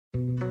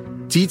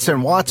Dietz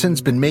and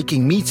Watson's been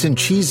making meats and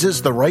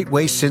cheeses the right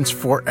way since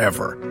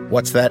forever.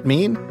 What's that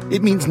mean?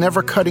 It means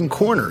never cutting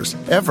corners,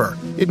 ever.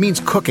 It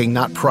means cooking,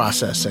 not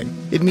processing.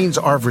 It means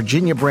our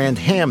Virginia brand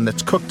ham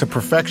that's cooked to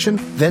perfection,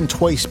 then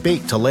twice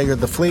baked to layer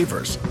the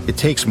flavors. It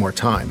takes more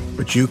time,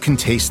 but you can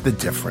taste the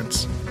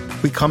difference.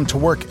 We come to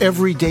work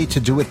every day to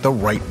do it the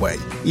right way,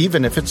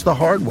 even if it's the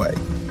hard way.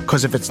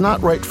 Because if it's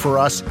not right for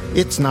us,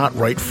 it's not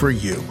right for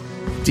you.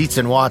 Dietz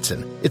and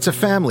Watson, it's a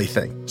family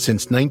thing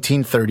since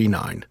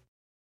 1939.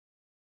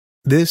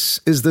 This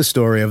is the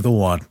story of the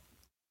one.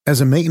 As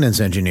a maintenance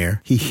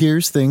engineer, he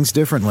hears things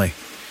differently.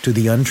 To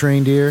the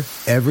untrained ear,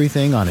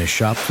 everything on his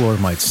shop floor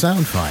might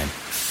sound fine,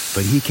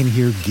 but he can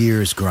hear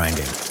gears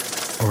grinding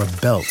or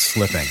a belt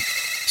slipping.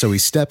 So he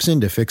steps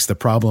in to fix the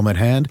problem at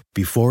hand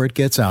before it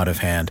gets out of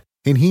hand.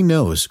 And he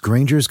knows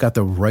Grainger's got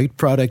the right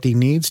product he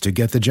needs to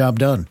get the job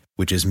done,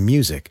 which is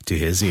music to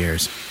his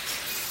ears.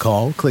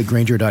 Call, click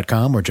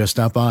Grainger.com, or just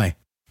stop by.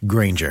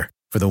 Grainger,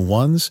 for the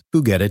ones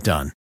who get it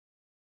done.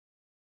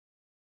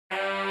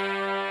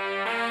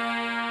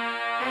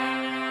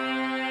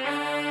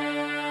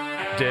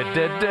 Hey,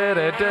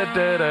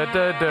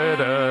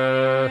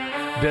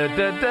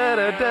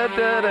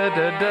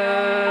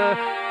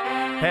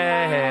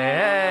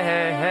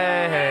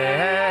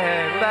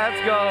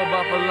 let's go,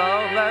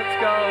 Buffalo. Let's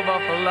go,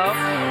 Buffalo.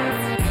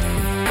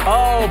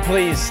 Oh,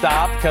 please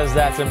stop, because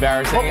that's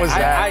embarrassing. What was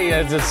that?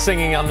 I was just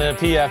singing on the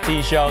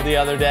PFT show the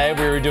other day.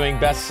 We were doing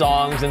best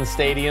songs in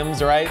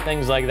stadiums, right?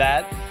 Things like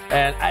that.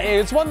 And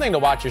it's one thing to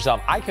watch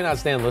yourself. I cannot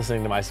stand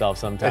listening to myself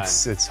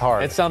sometimes. It's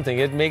hard. It's something.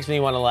 It makes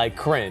me want to,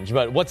 cringe.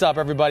 But what's up,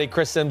 everybody?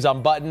 Chris Sims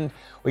Unbuttoned.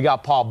 We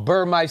got Paul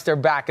Burmeister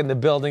back in the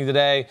building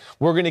today.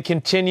 We're going to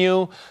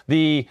continue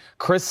the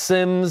Chris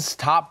Sims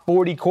top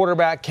 40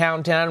 quarterback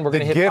countdown. We're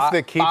going to hit gift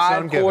that keeps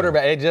on giving.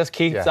 It just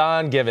keeps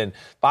on giving.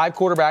 5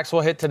 quarterbacks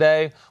we'll hit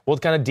today. We'll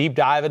kind of deep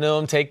dive into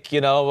them, take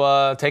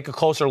a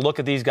closer look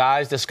at these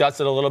guys,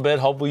 discuss it a little bit.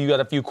 Hopefully you got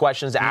a few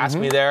questions to ask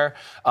me there.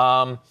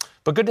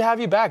 But good to have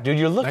you back, dude.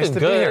 You're looking nice to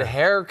good. Be here.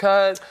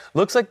 Haircut.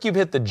 Looks like you've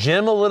hit the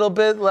gym a little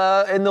bit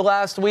in the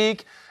last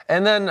week.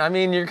 And then,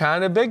 you're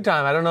kind of big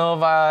time. I don't know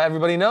if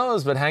everybody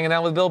knows, but hanging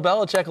out with Bill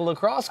Belichick at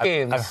lacrosse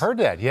games. I've heard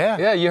that, yeah.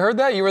 Yeah, you heard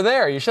that? You were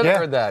there. You should have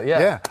heard that, yeah.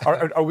 Yeah.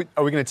 Are we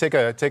going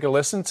to take a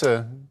listen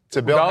to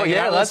Bill? Oh,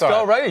 yeah, let's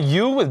go right.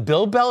 You with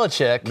Bill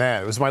Belichick.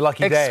 Man, it was my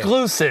lucky day.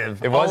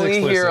 Exclusive. It was only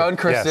exclusive. Here on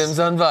Chris Yes. Sims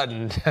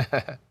Unbuttoned.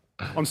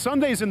 On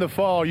Sundays in the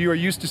fall, you are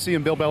used to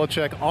seeing Bill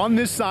Belichick on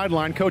this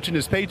sideline coaching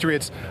his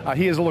Patriots.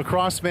 He is a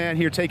lacrosse fan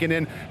here taking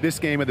in this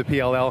game of the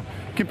PLL.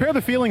 Compare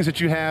the feelings that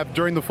you have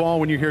during the fall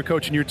when you're here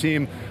coaching your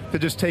team to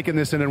just taking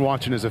this in and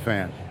watching as a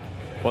fan.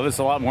 Well, this is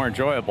a lot more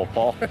enjoyable,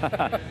 Paul. I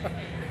don't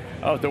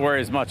have to worry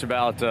as much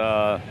about,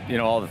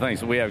 all the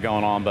things that we have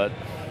going on. But,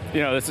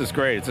 this is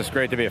great. It's just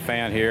great to be a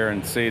fan here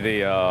and see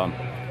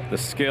the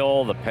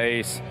skill, the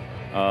pace,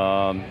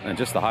 and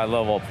just the high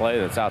level of play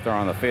that's out there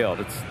on the field.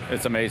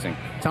 It's amazing.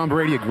 Tom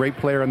Brady, a great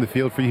player on the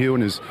field for you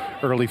in his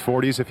early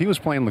 40s. If he was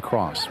playing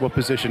lacrosse, what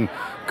position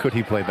could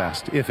he play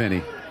best, if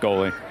any?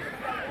 Goalie.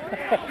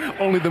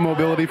 Only the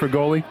mobility for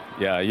goalie?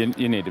 Yeah,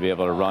 you need to be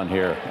able to run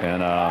here.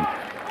 And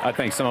I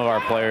think some of our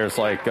players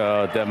like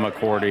Devin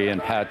McCourty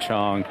and Pat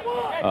Chung,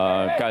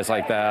 guys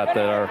like that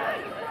are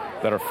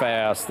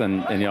fast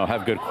and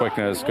have good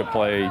quickness, could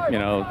play,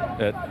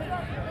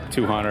 at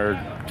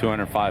 200,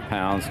 205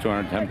 pounds,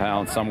 210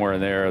 pounds, somewhere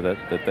in there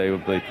that they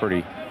would be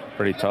pretty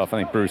tough. I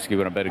think Brewski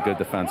would have been a good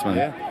defenseman.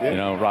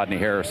 Yeah. Rodney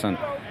Harrison,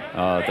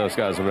 those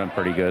guys have been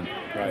pretty good.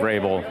 Right.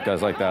 Vrabel,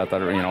 guys like that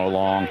are,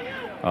 long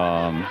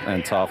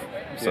and tough.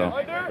 So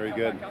very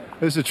good.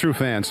 This is a true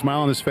fan.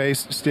 Smile on his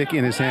face, stick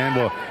in his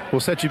hand.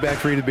 We'll set you back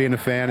free to being a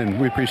fan, and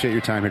we appreciate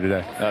your time here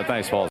today.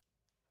 Thanks, Paul.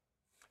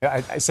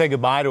 Yeah, I say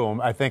goodbye to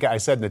him. I think I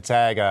said in the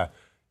tag,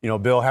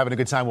 Bill having a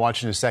good time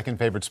watching his second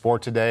favorite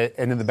sport today.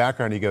 And in the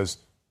background, he goes,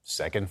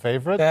 second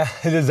favorite? Yeah,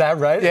 is that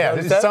right? Yeah,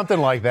 it's something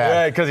like that.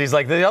 Yeah, because he's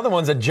like, the other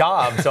one's a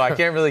job, so I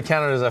can't really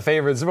count it as a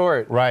favorite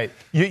sport. Right.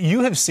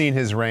 You have seen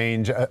his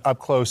range up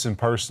close and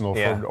personal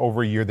for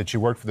over a year that you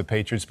worked for the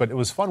Patriots, but it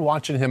was fun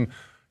watching him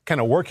kind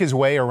of work his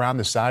way around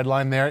the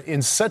sideline there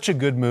in such a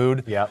good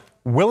mood. Yep.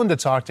 Willing to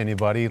talk to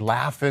anybody,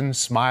 laughing,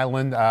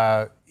 smiling.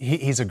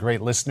 He's a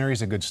great listener.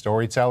 He's a good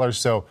storyteller.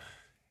 So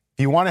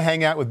if you want to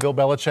hang out with Bill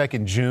Belichick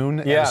in June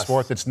in a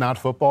sport that's not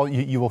football,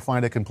 you will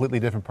find a completely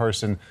different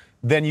person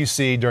than you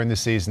see during the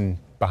season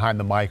behind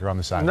the mic or on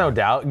the sideline. No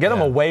doubt. Get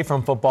him away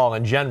from football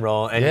in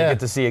general, and you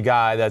get to see a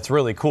guy that's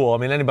really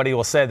cool. Anybody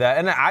will say that.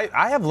 And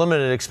I have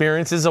limited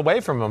experiences away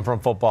from him from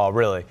football,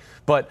 really.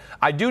 But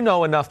I do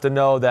know enough to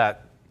know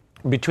that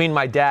between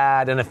my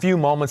dad and a few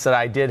moments that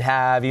I did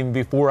have even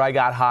before I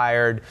got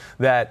hired,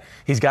 that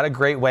he's got a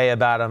great way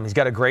about him. He's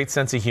got a great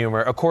sense of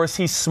humor. Of course,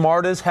 he's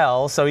smart as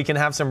hell, so he can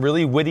have some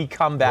really witty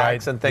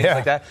comebacks and things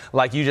like that.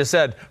 Like you just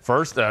said,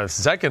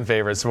 second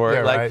favorite sport.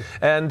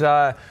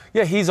 And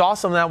he's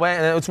awesome that way.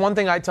 And it's one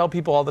thing I tell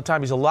people all the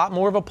time. He's a lot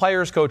more of a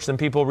player's coach than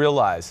people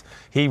realize.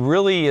 He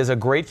really is a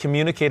great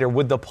communicator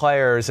with the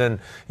players and,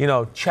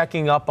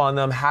 checking up on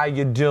them. How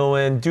you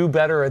doing? Do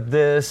better at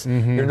this.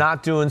 Mm-hmm. You're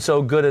not doing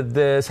so good at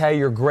this. Hey, hey,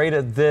 you're great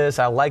at this.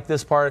 I like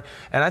this part.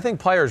 And I think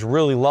players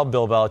really love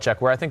Bill Belichick,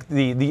 where I think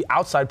the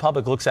outside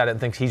public looks at it and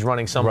thinks he's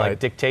running some like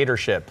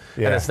dictatorship,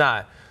 and it's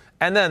not.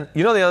 And then,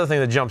 the other thing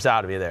that jumps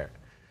out at me there,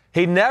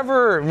 he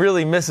never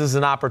really misses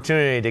an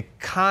opportunity to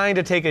kind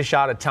of take a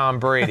shot at Tom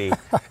Brady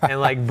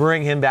and like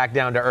bring him back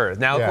down to earth.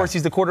 Now, of course,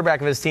 he's the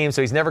quarterback of his team,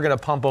 so he's never going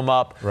to pump him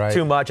up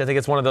too much. I think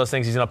it's one of those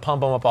things he's going to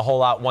pump him up a whole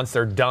lot once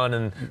they're done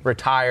and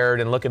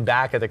retired and looking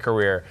back at the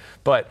career.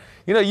 But,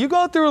 you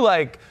go through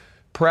like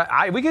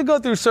we could go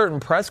through certain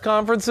press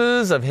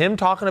conferences of him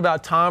talking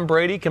about Tom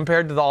Brady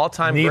compared to the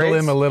all-time greats. Needle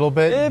him a little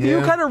bit. If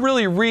you kind of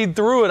really read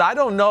through it, I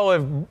don't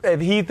know if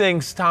he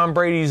thinks Tom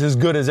Brady's as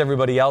good as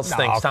everybody else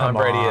thinks Tom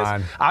Brady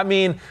is. I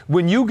mean,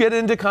 when you get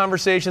into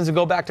conversations and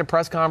go back to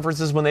press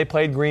conferences when they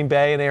played Green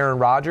Bay and Aaron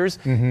Rodgers,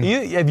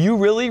 if you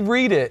really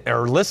read it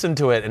or listen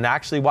to it and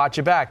actually watch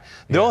it back,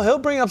 he'll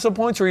bring up some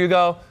points where you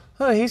go,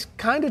 he's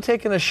kind of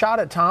taking a shot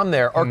at Tom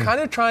there, or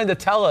kind of trying to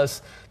tell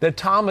us that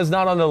Tom is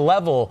not on the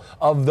level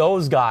of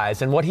those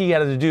guys and what he had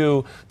to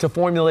do to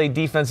formulate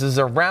defenses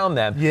around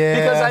them. Yeah.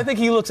 Because I think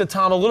he looks at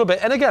Tom a little bit.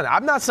 And again,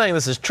 I'm not saying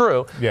this is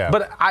true,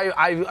 but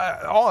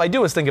I all I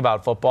do is think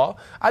about football.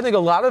 I think a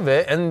lot of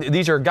it, and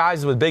these are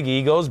guys with big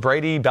egos,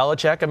 Brady,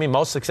 Belichick. I mean,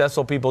 most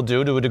successful people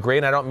do to a degree,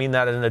 and I don't mean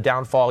that in a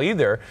downfall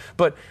either.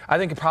 But I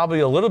think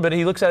probably a little bit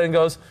he looks at it and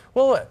goes,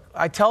 well,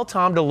 I tell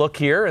Tom to look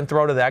here and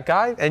throw to that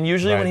guy. And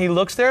usually when he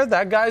looks there,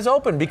 that guy's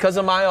open because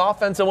of my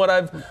offense and what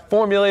I've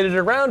formulated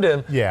around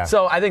him. Yeah.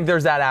 So I think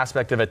there's that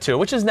aspect of it, too,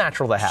 which is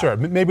natural to have. Sure.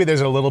 Maybe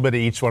there's a little bit of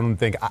each one and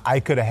think, I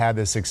could have had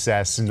this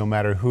success no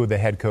matter who the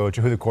head coach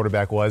or who the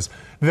quarterback was.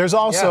 There's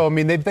also, I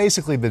mean, they've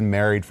basically been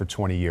married for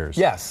 20 years.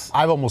 Yes.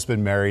 I've almost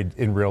been married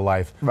in real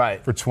life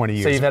for 20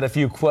 years. So you've had a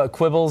few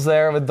quibbles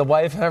there with the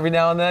wife every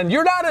now and then.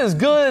 You're not as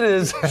good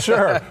as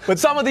but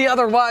some of the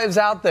other wives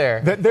out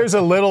there. There's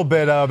a little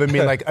bit of, I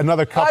mean, like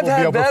another couple.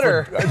 I've had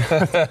better.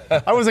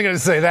 I wasn't going to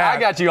say that. I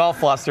got you all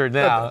flustered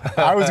now.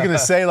 I was going to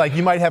say, like,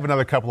 you might have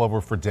another couple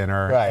over for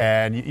dinner,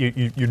 and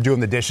you're doing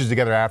the dishes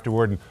together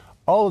afterward, and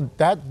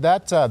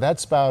that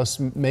spouse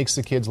makes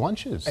the kids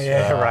lunches.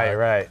 Yeah,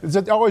 right.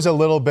 There's always a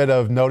little bit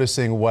of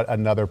noticing what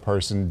another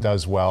person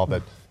does well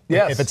that.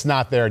 Yes. If it's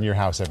not there in your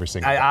house every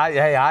single day.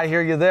 I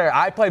hear you there.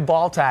 I play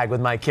ball tag with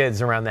my kids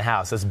around the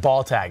house. It's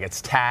ball tag.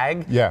 It's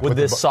tag with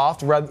this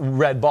soft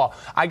red ball.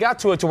 I got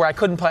to it to where I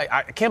couldn't play.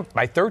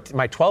 My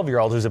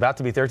 12-year-old who's about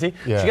to be 13,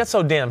 she gets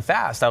so damn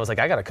fast. I was like,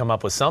 I got to come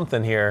up with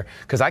something here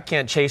because I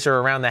can't chase her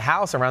around the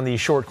house around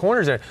these short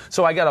corners.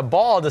 So I got a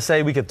ball to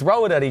say we could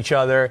throw it at each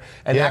other,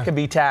 and that could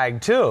be tag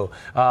too.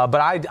 But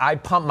I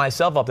pump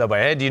myself up that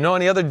way. Hey, do you know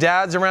any other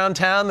dads around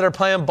town that are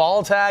playing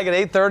ball tag at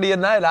 8:30 at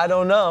night? I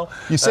don't know.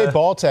 You say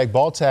ball tag.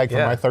 Ball tag for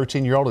my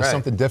 13-year-old is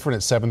something different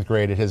at 7th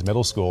grade at his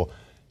middle school.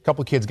 A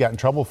couple of kids got in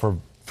trouble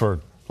for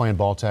playing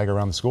ball tag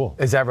around the school.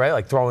 Is that right?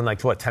 Like throwing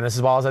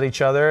tennis balls at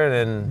each other?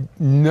 And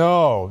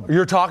No.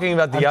 You're talking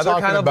about the other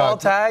kind of ball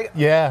tag?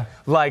 Yeah.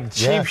 Like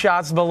cheap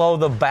shots below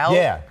the belt?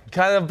 Yeah.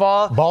 Kind of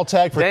ball? Ball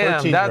tag for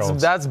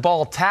 13-year-olds. That's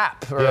ball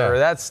tap, or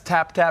that's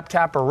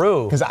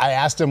tap-tap-tap-a-roo. Because I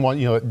asked him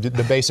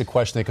the basic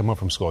question they come home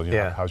from school.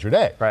 How's your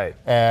day? Right.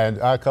 And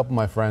a couple of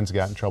my friends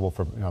got in trouble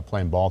for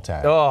playing ball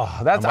tag. Oh,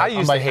 I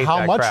used to hate how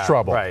that much crap.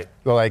 trouble? Right.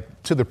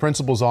 Like to the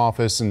principal's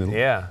office and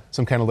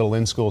some kind of little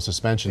in-school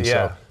suspension.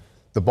 Yeah. So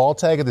the ball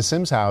tag at the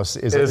Sims house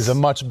is a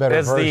much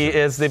better version.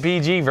 It's the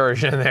PG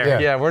version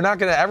there. Yeah, we're not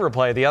going to ever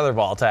play the other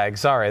ball tag.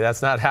 Sorry,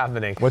 that's not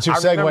happening. What's your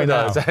segue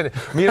now?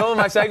 You know what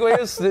my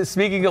segue is?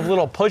 Speaking of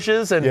little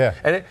pushes,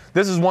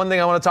 this is one thing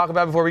I want to talk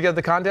about before we get to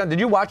the content. Did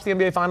you watch the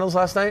NBA Finals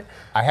last night?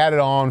 I had it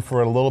on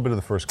for a little bit of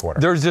the first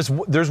quarter.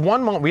 There's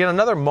one moment. We had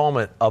another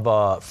moment of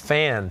a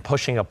fan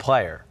pushing a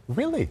player.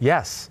 Really?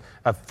 Yes.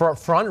 A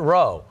front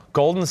row,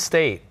 Golden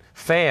State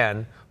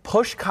fan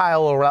pushed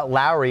Kyle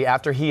Lowry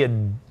after he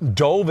had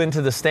dove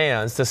into the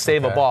stands to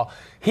save a ball.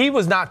 He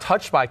was not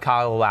touched by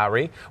Kyle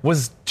Lowry,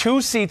 was 2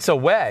 seats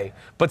away,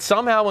 but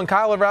somehow when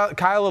Kyle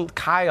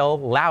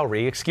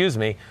Lowry,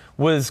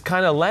 was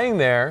kind of laying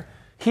there,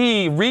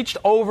 he reached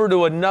over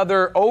to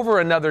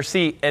another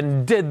seat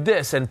and did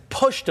this and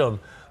pushed him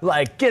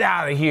like, get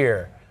out of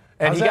here.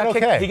 And he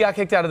got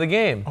kicked out of the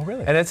game. Oh,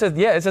 really? And it's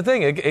a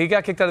thing. He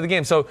got kicked out of the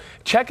game. So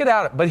check it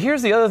out. But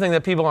here's the other thing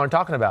that people aren't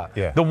talking about.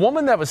 Yeah. The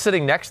woman that was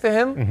sitting next to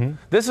him,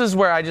 this is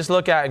where I just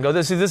look at and go,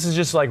 this is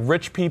just like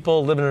rich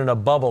people living in a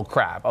bubble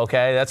crap,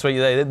 okay? That's what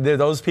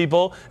those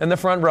people in the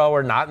front row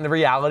are not in the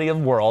reality of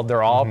the world.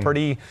 They're all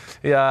pretty,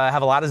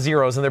 have a lot of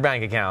zeros in their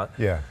bank account.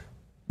 Yeah.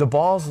 The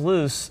ball's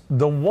loose.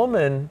 The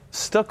woman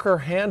stuck her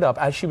hand up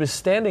as she was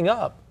standing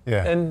up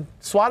and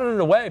swatted it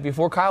away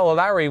before Kyle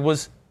Lowry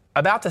was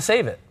about to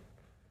save it.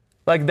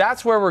 Like,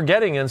 that's where we're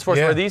getting in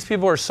sports, where these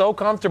people are so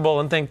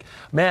comfortable and think,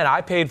 man,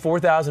 I paid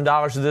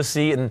 $4,000 to this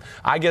seat and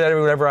I get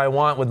whatever I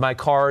want with my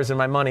cars and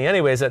my money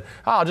anyways, that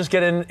I'll just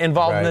get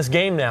involved in this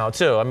game now,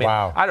 too. I mean,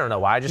 I don't know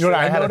why.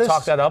 I had to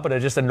talk that up, but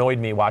it just annoyed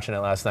me watching it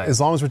last night. As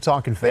long as we're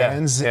talking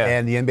fans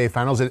and the NBA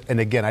Finals,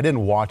 and again, I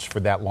didn't watch for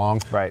that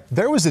long. Right.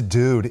 There was a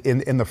dude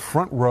in the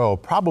front row,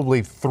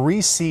 probably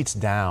 3 seats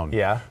down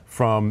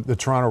from the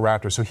Toronto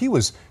Raptors. So he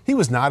was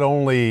not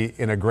only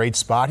in a great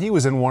spot, he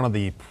was in one of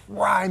the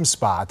prime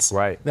spots.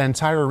 Right. The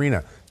entire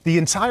arena. The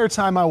entire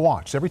time I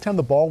watched, every time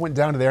the ball went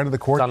down to the end of the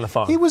court, on the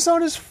phone. He was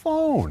on his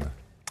phone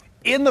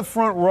in the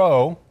front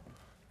row,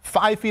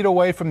 5 feet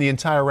away from the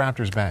entire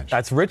Raptors bench.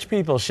 That's rich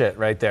people shit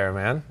right there,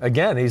 man.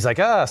 Again, he's like,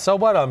 so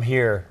what? I'm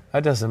here.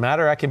 That doesn't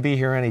matter. I can be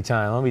here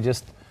anytime.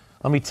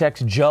 Let me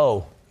text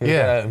Joe. He's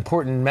got an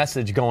important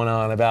message going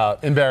on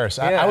about. Embarrassed.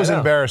 I was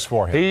embarrassed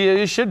for him.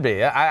 He should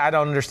be. I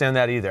don't understand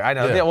that either. I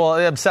know. Yeah. Well,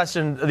 the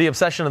obsession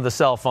of the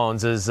cell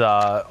phones is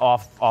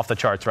off the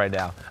charts right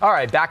now. All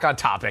right, back on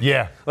topic.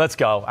 Yeah. Let's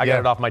go. I got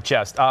it off my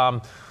chest.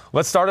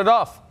 Let's start it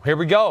off. Here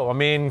we go. I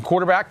mean,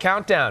 quarterback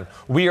countdown.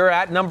 We are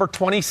at number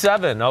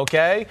 27,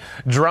 okay?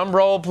 Drum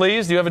roll,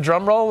 please. Do you have a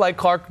drum roll like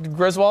Clark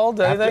Griswold?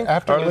 Anything?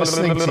 After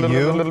listening to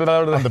you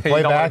on the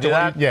playback,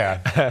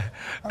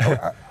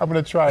 I'm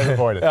going to try and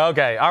avoid it.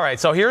 Okay, all right.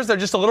 So here's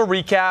just a little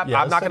recap.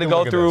 Yeah, I'm not going to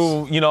go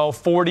through,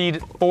 40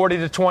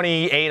 to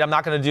 28. I'm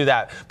not going to do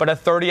that. But at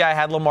 30, I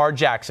had Lamar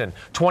Jackson.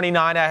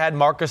 29, I had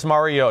Marcus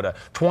Mariota.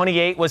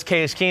 28 was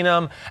Case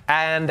Keenum.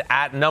 And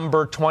at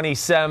number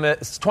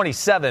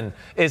 27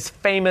 is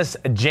famous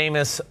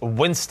Jameis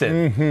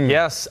Winston. Mm-hmm.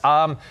 Yes.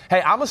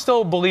 Hey, I'm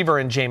still a believer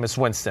in Jameis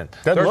Winston.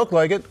 Doesn't look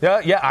like it.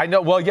 Yeah, I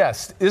know. Well,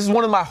 yes. This is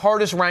one of my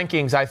hardest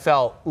rankings I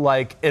felt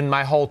like in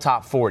my whole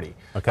top 40.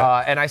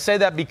 Okay. And I say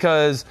that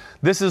because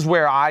this is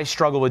where I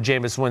struggle with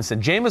Jameis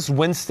Winston. Jameis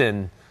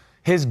Winston,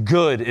 his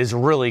good is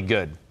really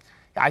good.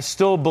 I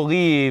still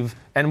believe,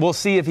 and we'll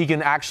see if he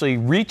can actually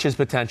reach his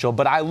potential,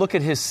 but I look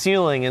at his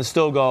ceiling and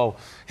still go,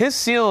 his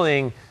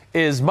ceiling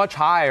is much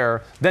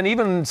higher than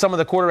even some of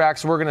the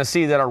quarterbacks we're going to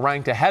see that are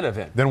ranked ahead of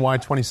him. Then why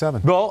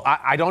 27? Well,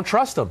 I don't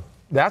trust him.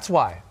 That's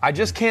why. I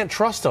just can't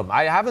trust him.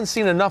 I haven't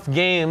seen enough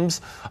games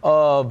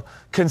of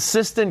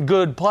consistent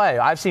good play.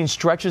 I've seen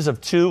stretches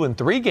of 2 and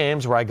 3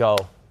 games where I go,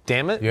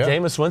 damn it,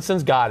 Jameis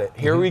Winston's got it.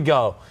 Here we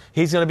go.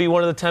 He's going to be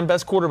one of the 10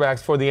 best quarterbacks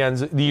before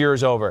the year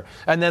is over.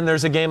 And then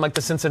there's a game like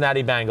the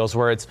Cincinnati Bengals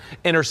where it's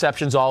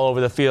interceptions all over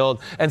the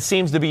field and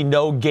seems to be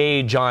no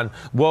gauge on,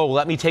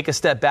 let me take a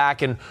step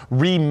back and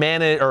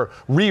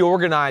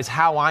reorganize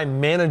how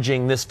I'm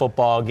managing this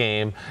football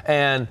game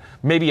and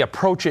maybe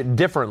approach it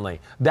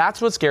differently. That's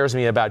what scares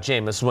me about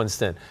Jameis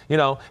Winston.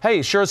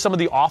 Hey, sure, some of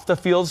the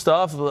off-the-field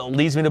stuff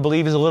leads me to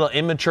believe he's a little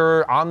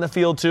immature on the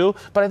field too,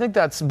 but I think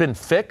that's been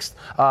fixed.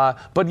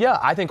 But yeah,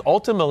 I think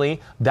ultimately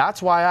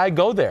that's why I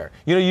go there.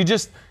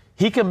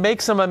 He can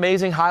make some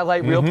amazing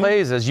highlight reel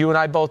plays, as you and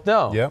I both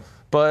know. Yep.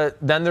 But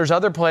then there's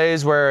other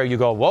plays where you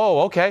go,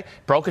 whoa, okay,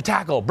 broke a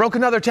tackle, broke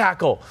another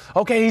tackle.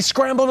 Okay, he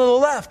scrambled to the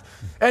left,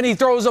 and he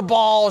throws a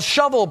ball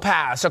shovel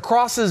pass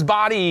across his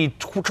body,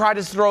 try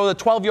to throw the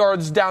 12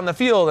 yards down the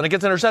field, and it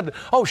gets intercepted.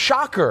 Oh,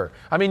 shocker.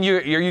 I mean,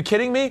 are you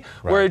kidding me?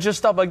 Right. Where it's just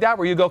stuff like that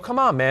where you go, come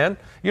on, man.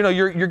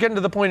 You're getting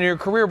to the point in your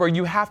career where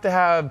you have to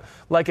have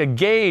like a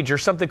gauge or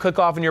something click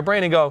off in your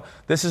brain and go,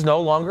 this is no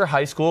longer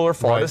high school or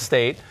Florida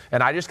State,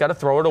 and I just got to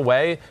throw it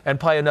away and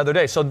play another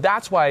day. So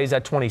that's why he's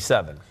at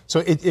 27.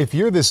 So if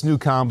you're this new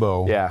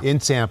combo in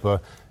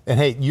Tampa, and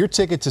hey, your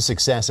ticket to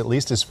success, at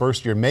least his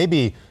first year,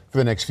 maybe for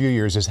the next few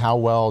years, is how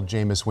well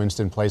Jameis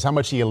Winston plays, how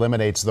much he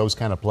eliminates those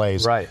kind of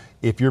plays. Right.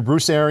 If you're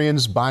Bruce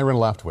Arians, Byron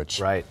Leftwich,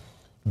 right,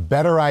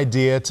 better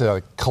idea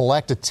to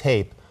collect a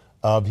tape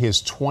of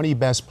his 20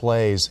 best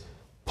plays,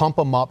 pump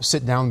them up,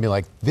 sit down and be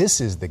like, this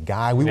is the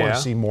guy. We want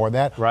to see more of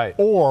that. Right.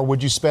 Or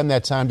would you spend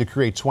that time to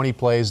create 20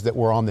 plays that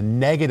were on the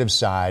negative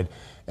side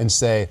and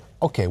say,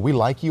 okay, we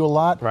like you a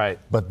lot,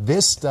 but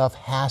this stuff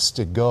has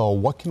to go.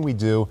 What can we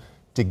do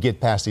to get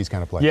past these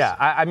kind of plays? Yeah,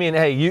 I mean,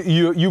 hey,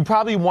 you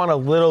probably want a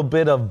little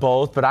bit of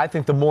both, but I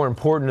think the more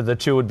important of the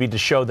two would be to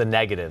show the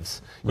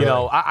negatives.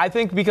 Really? I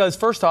think because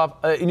first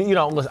off,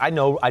 listen, I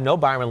know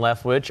Byron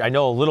Leftwich, I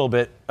know a little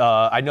bit,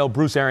 I know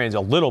Bruce Arians a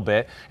little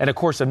bit, and of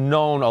course I've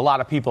known a lot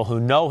of people who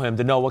know him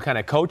to know what kind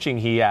of coaching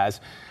he has.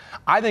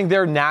 I think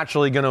they're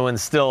naturally going to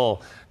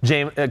instill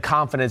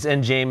confidence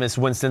in Jameis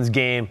Winston's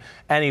game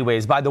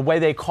anyways. By the way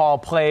they call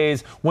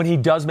plays, when he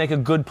does make a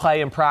good play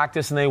in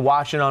practice and they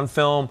watch it on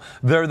film,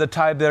 they're the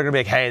type that are going to be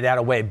like, hey, that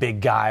away, big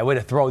guy. Way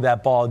to throw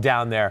that ball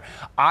down there.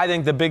 I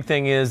think the big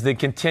thing is the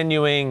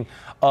continuing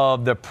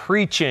of the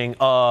preaching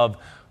of,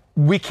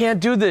 we can't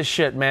do this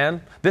shit,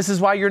 man. This is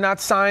why you're not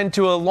signed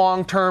to a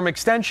long-term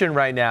extension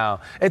right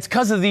now. It's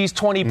because of these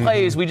 20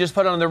 plays we just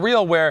put on the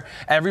reel where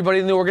everybody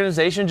in the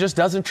organization just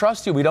doesn't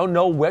trust you. We don't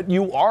know what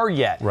you are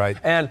yet. Right.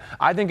 And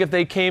I think if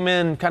they came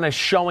in kind of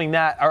showing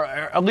that, or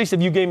at least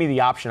if you gave me the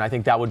option, I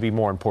think that would be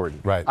more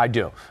important. Right. I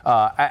do.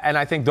 And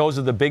I think those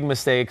are the big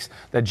mistakes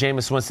that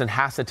Jameis Winston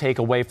has to take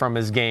away from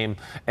his game.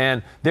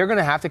 And they're going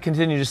to have to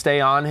continue to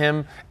stay on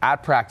him at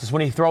practice.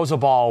 When he throws a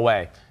ball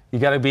away, you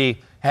got to be,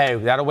 hey,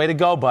 that a way to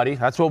go, buddy.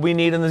 That's what we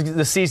need in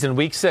the season,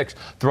 week 6.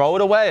 Throw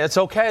it away. It's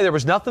okay. There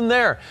was nothing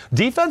there.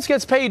 Defense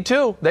gets paid,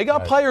 too. They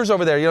got players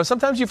over there.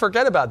 Sometimes you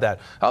forget about that.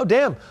 Oh,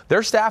 damn,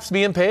 their staff's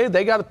being paid.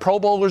 They got Pro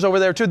Bowlers over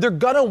there, too. They're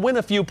going to win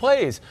a few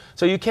plays.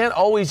 So you can't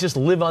always just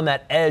live on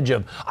that edge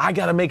of, I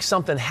got to make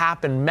something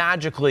happen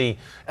magically,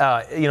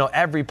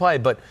 every play.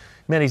 But,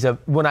 man,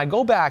 when I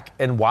go back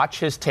and watch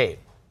his tape,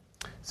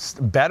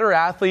 better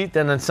athlete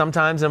than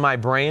sometimes in my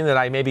brain that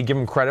I maybe give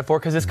him credit for,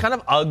 because it's kind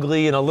of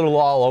ugly and a little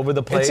all over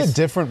the place. It's a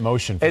different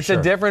motion for It's sure.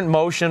 a different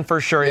motion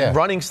for sure. Yeah.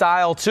 Running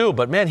style too,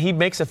 but man, he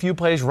makes a few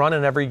plays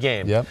running every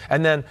game. Yep.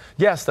 And then,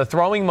 yes, the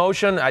throwing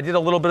motion, I did a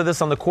little bit of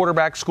this on the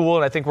quarterback school,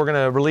 and I think we're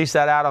going to release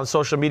that out on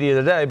social media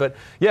today. But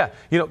yeah,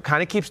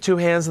 kind of keeps two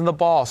hands in the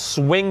ball,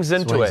 swings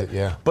into it.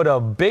 Yeah. But a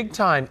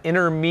big-time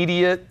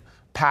intermediate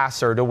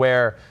passer to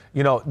where,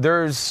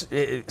 there's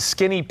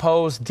skinny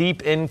posts,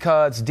 deep in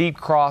cuts, deep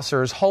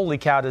crossers. Holy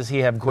cow, does he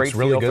have great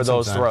really feel for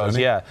those throws.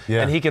 Yeah.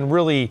 And he can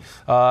really,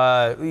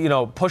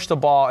 push the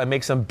ball and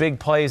make some big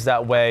plays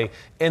that way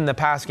in the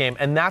pass game.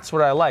 And that's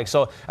what I like.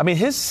 So,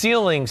 his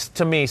ceilings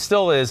to me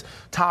still is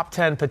top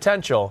 10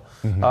 potential.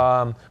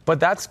 But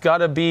that's got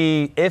to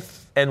be if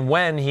and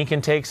when he can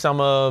take some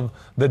of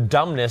the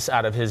dumbness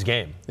out of his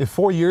game.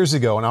 4 years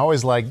ago, and I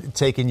always like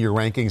taking your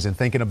rankings and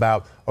thinking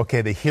about,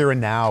 okay, the here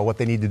and now, what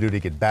they need to do to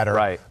get better.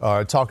 Right.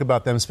 Talk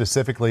about them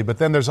specifically. But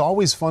then there's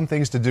always fun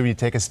things to do. You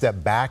take a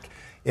step back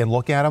and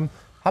look at them.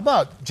 How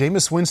about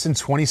Jameis Winston,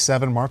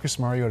 27, Marcus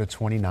Mariota,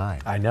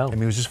 29? I know. It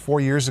was just 4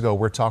 years ago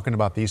we're talking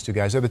about these two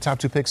guys. They're the top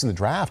 2 picks in the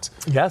draft.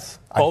 Yes.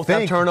 Both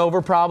have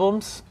turnover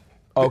problems.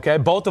 Okay,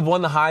 both have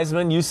won the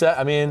Heisman. You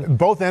said,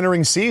 both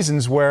entering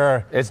seasons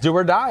where it's do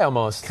or die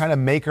almost. Kind of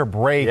make or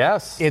break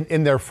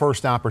in their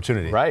first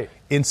opportunity. Right.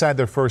 Inside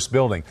their first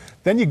building.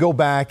 Then you go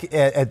back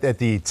at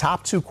the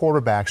top 2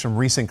 quarterbacks from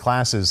recent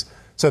classes.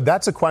 So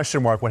that's a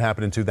question mark what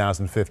happened in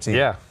 2015.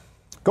 Yeah.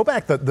 Go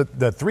back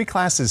the 3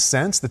 classes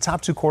since, the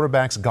top 2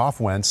 quarterbacks, Goff,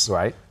 Wentz.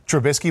 Right.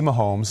 Trubisky,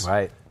 Mahomes.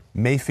 Right.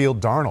 Mayfield,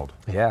 Darnold.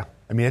 Yeah.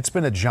 It's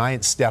been a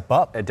giant step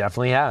up. It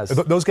definitely has.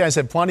 Those guys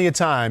had plenty of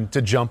time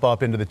to jump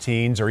up into the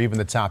teens or even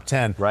the top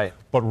 10. Right.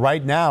 But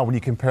right now, when you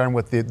compare them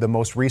with the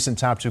most recent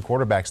top 2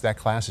 quarterbacks, that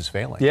class is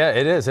failing. Yeah,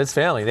 it is. It's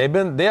failing. They've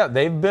been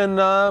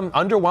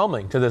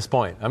underwhelming to this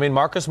point.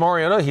 Marcus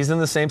Mariota, he's in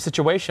the same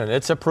situation.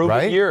 It's a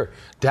proven year.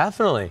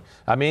 Definitely.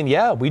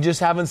 We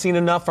just haven't seen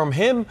enough from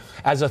him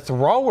as a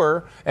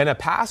thrower and a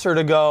passer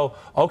to go,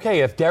 okay,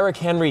 if Derrick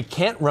Henry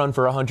can't run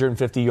for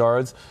 150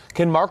 yards,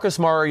 can Marcus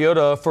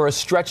Mariota, for a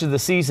stretch of the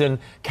season,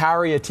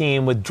 carry a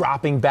team with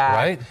dropping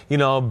back,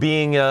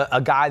 being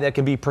a guy that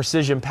can be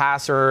precision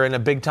passer and a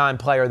big-time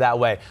player that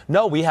way?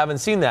 No, we haven't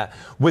seen that.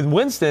 With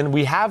Winston,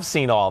 we have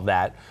seen all of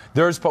that.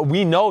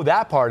 We know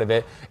that part of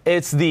it.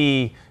 It's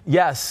the,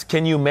 yes,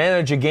 can you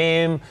manage a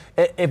game?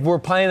 If we're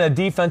playing a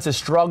defensive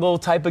struggle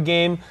type of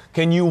game,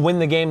 can you win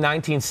the game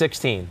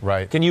 19-16?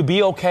 Right. Can you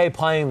be okay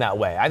playing that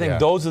way? I think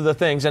those are the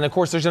things. And, of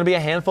course, there's going to be a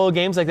handful of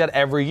games like that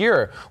every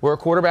year where a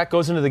quarterback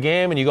goes into the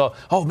game and you go,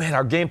 oh, man,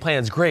 our game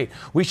plan's great.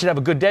 We should have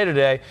a good day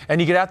today. And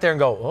you get out there and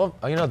go,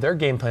 oh, their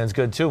game plan's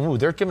good too. Ooh,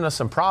 they're giving us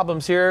some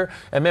problems here.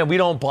 And, man, we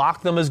don't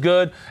block them as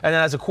good. And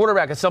then as a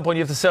quarterback, at some point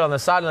you have to sit on the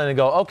sideline and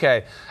go,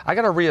 okay, I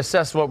got to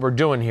reassess what we're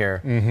doing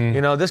here.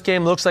 This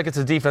game looks like it's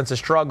a defensive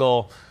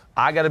struggle.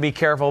 I got to be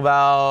careful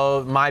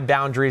about my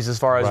boundaries as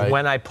far as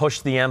when I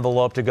push the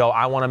envelope to go,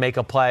 I want to make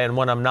a play, and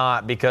when I'm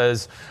not,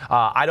 because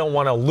I don't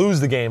want to lose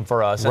the game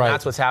for us. And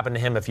that's what's happened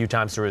to him a few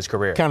times through his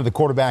career. Kind of the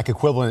quarterback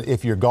equivalent.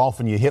 If you're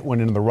golfing, you hit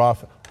one into the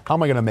rough, how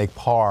am I going to make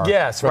par?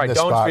 Yes, right.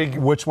 Don't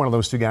speak. Which one of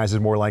those two guys is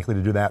more likely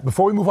to do that?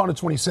 Before we move on to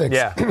 26,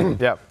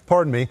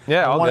 pardon me,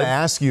 I want to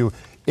ask you,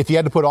 if you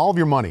had to put all of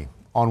your money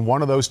on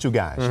one of those two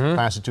guys,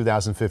 class of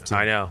 2015.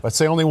 I know. Let's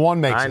say only one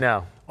makes it. I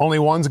know. Only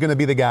one's going to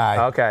be the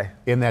guy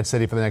in that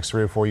city for the next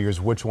 3 or 4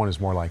 years. Which one is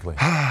more likely?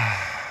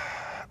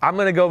 I'm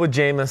going to go with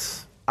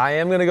Jameis. I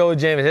am going to go with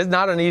Jameis. It's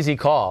not an easy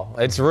call.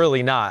 It's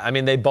really not.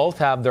 They both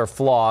have their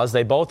flaws.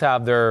 They both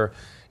have their,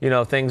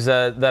 things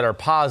that are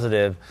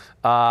positive.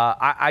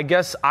 I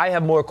guess I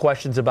have more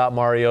questions about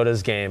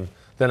Mariota's game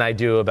than I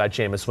do about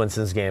Jameis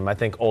Winston's game, I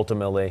think,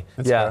 ultimately.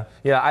 That's fair.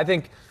 Yeah, I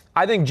think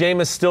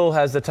Jameis still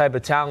has the type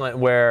of talent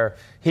where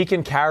he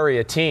can carry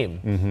a team,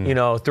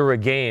 through a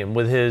game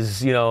with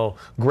his,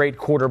 great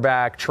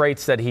quarterback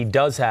traits that he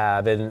does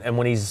have and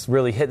when he's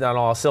really hitting on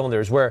all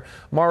cylinders. Where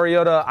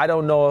Mariota, I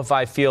don't know if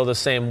I feel the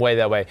same way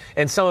that way.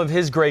 And some of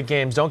his great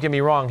games, don't get me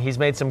wrong, he's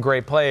made some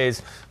great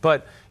plays,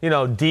 but,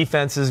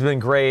 defense has been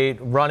great,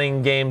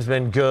 running game's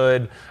been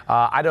good.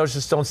 I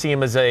just don't see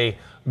him as a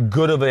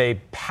good of a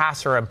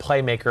passer and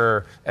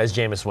playmaker as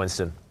Jameis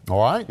Winston.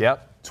 All right.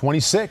 Yep.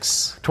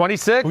 26.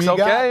 26,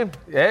 okay. Got?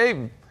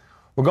 Hey,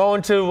 we're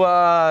going to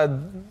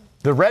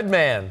the red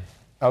man,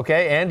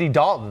 okay, Andy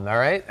Dalton, all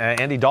right?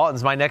 Andy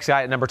Dalton's my next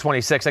guy at number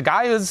 26. A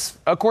guy who's,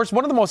 of course,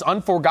 one of the most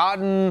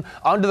unforgotten,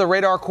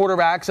 under-the-radar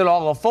quarterbacks in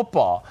all of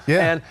football.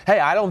 Yeah. And, hey,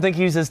 I don't think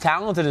he's as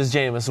talented as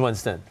Jameis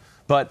Winston.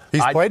 But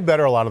he's played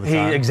better a lot of the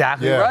time.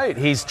 Exactly right.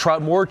 He's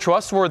more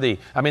trustworthy.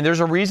 There's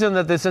a reason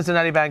that the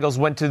Cincinnati Bengals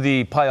went to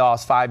the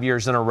playoffs 5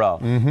 years in a row.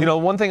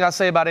 One thing I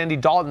say about Andy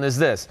Dalton is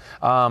this.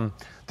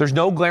 There's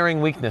no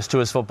glaring weakness to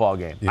his football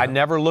game. Yeah. I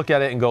never look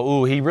at it and go,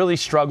 ooh, he really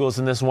struggles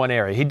in this one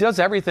area. He does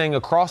everything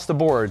across the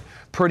board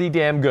pretty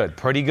damn good.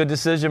 Pretty good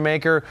decision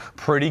maker,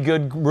 pretty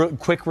good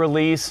quick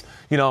release,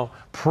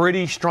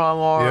 pretty strong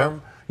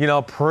arm.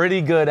 Yep.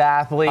 Pretty good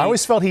athlete. I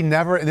always felt he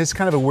never, and it's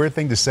kind of a weird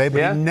thing to say,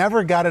 but he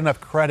never got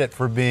enough credit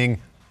for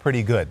being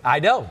pretty good. I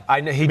know.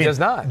 He does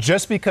not.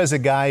 Just because a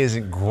guy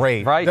isn't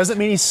great doesn't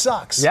mean he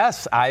sucks.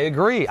 Yes, I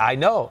agree. I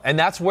know. And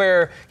that's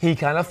where he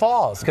kind of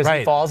falls, because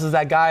he falls as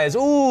that guy is,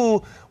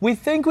 we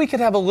think we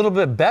could have a little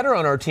bit better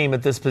on our team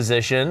at this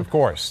position. Of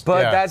course.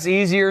 But that's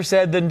easier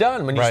said than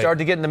done. When you start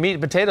to get in the meat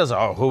and potatoes, who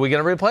are we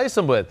going to replace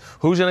him with?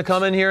 Who's going to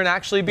come in here and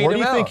actually beat him out? Where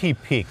do you think he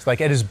peaked?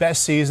 Like, at his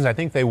best seasons, I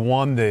think they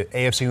won the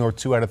AFC North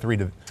 2 out of 3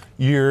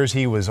 years.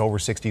 He was over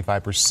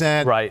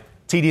 65%. Right.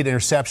 TD to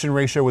interception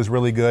ratio was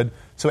really good.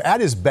 So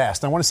at his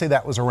best, I want to say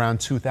that was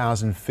around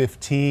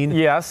 2015.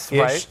 Yes,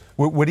 right.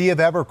 Would he have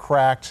ever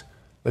cracked,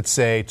 let's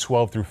say,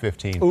 12 through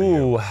 15?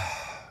 Ooh.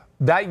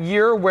 That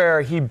year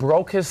where he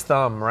broke his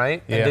thumb,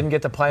 right? And didn't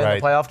get to play in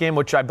the playoff game,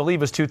 which I believe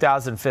was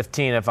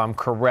 2015, if I'm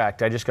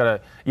correct. I just got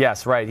to,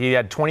 yes, right. He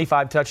had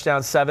 25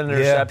 touchdowns, 7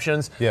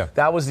 interceptions. Yeah.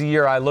 That was the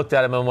year I looked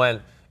at him and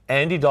went,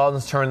 Andy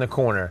Dalton's turned the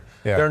corner.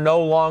 Yeah. They're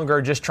no longer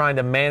just trying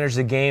to manage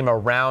the game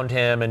around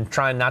him and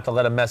trying not to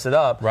let him mess it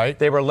up. Right.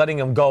 They were letting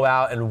him go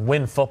out and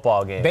win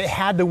football games. They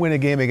had to win a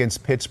game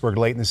against Pittsburgh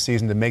late in the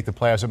season to make the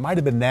playoffs. It might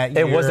have been that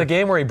year. It was the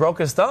game where he broke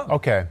his thumb.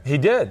 Okay. He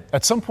did.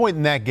 At some point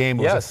in that game,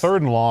 it was a 3rd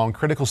and long,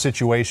 critical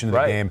situation in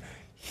the game.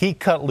 He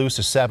cut loose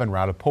a 7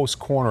 route, a post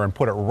corner, and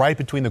put it right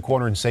between the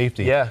corner and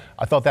safety. Yeah.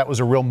 I thought that was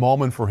a real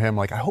moment for him.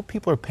 Like, I hope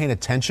people are paying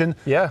attention.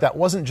 Yeah. That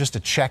wasn't just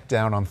a check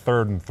down on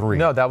 3rd and 3.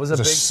 No, that was a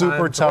big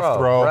super tough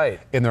throw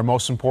in their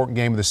most important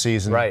game of the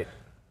season. Right.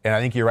 And I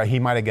think you're right. He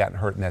might have gotten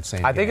hurt in that same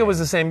game. I think it was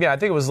the same game. I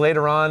think it was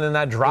later on in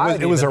that drive.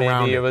 It was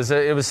around. Maybe. It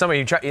was somebody.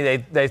 He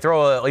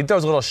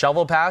throws a little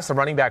shovel pass. The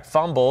running back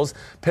fumbles.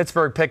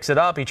 Pittsburgh picks it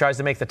up. He tries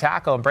to make the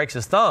tackle and breaks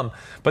his thumb.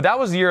 But that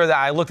was the year that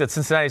I looked at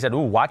Cincinnati and said,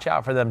 watch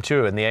out for them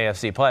too in the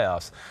AFC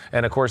playoffs.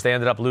 And of course, they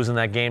ended up losing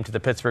that game to the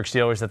Pittsburgh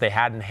Steelers that they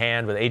had in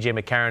hand with A.J.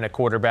 McCarron at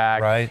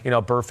quarterback. Right.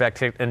 Burfict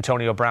hit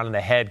Antonio Brown in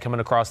the head coming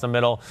across the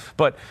middle.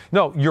 But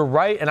no, you're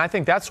right, and I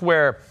think that's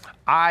where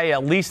I,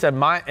 at least in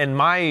my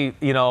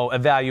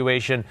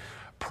evaluation.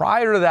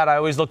 Prior to that, I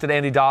always looked at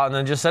Andy Dalton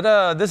and just said,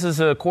 this is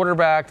a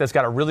quarterback that's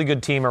got a really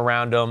good team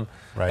around him.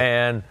 Right.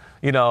 And,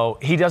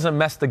 he doesn't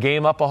mess the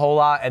game up a whole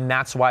lot, and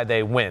that's why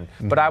they win.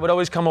 Mm-hmm. But I would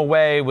always come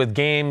away with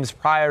games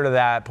prior to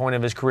that point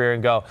of his career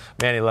and go,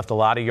 man, he left a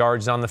lot of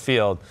yards on the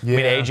field. Yeah. I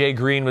mean, A.J.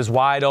 Green was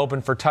wide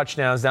open for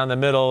touchdowns down the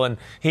middle, and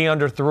he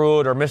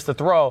underthrew it or missed the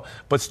throw.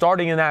 But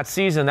starting in that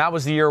season, that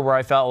was the year where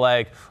I felt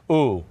like,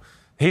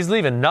 he's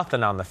leaving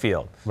nothing on the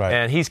field,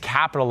 and he's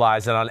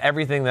capitalizing on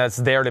everything that's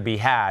there to be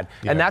had,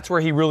 and that's where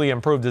he really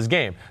improved his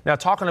game. Now,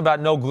 talking about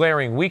no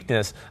glaring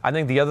weakness, I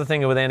think the other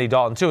thing with Andy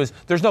Dalton, too, is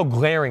there's no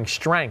glaring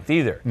strength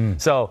either.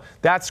 So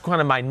that's kind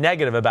of my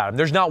negative about him.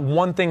 There's not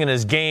one thing in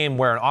his game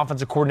where an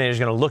offensive coordinator is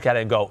going to look at it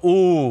and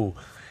go,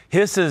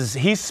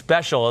 he's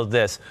special at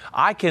this.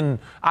 I can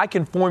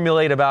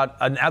formulate about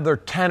another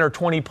 10 or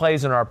 20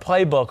 plays in our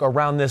playbook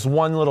around this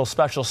one little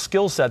special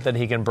skill set that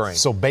he can bring.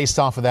 So based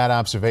off of that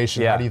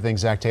observation, how do you think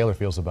Zach Taylor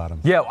feels about him?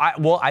 Yeah,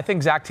 I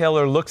think Zach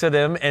Taylor looks at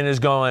him and is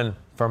going,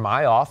 for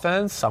my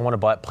offense, I want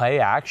to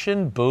play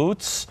action,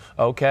 boots,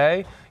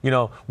 okay.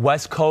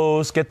 West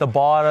Coast, get the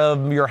ball out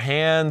of your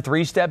hand,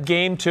 3-step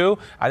game too.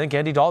 I think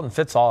Andy Dalton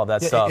fits all of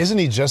that stuff. Isn't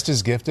he just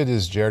as gifted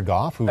as Jared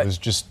Goff, who was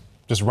just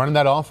running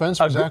that offense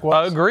for Zach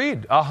was?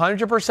 Agreed,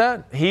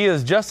 100%. He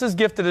is just as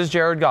gifted as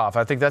Jared Goff.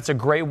 I think that's a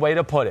great way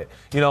to put it.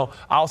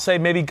 I'll say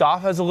maybe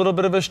Goff has a little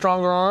bit of a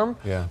stronger arm,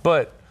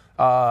 but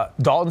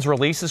Dalton's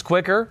release is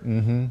quicker.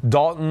 Mm-hmm.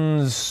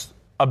 Dalton's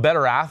a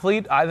better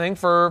athlete, I think,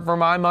 for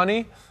my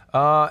money.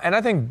 And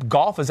I think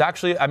Goff is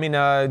actually,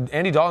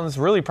 Andy Dalton's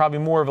really probably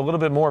a little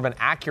bit more of an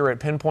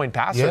accurate pinpoint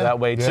passer that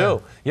way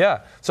too.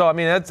 Yeah. So,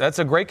 that's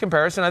a great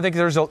comparison. I think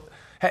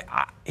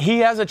he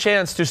has a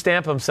chance to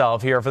stamp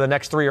himself here for the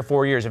next 3 or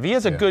 4 years. If he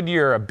has a good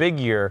year, a big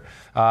year,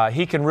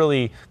 he can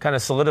really kind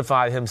of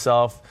solidify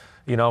himself,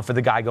 for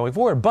the guy going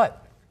forward.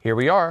 But here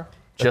we are,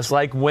 just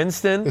like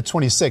Winston. At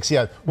 26,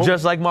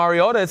 just like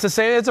Mariota, it's the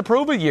same. It's a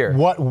prove-it year.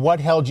 What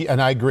held you?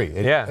 And I agree.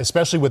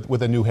 Especially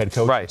with a new head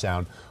coach in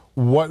town.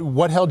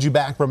 What held you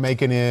back from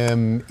making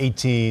him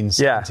 18,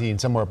 17,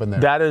 somewhere up in there?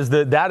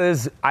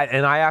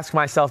 I ask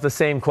myself the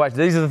same question.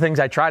 These are the things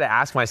I try to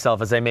ask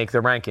myself as I make the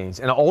rankings.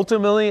 And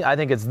ultimately, I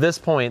think it's this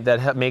point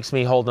that makes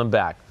me hold him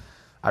back.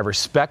 I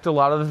respect a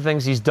lot of the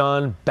things he's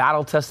done,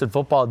 battle-tested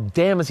football.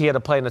 Damn, has he had to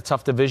play in a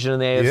tough division in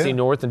the AFC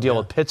North and deal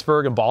with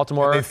Pittsburgh and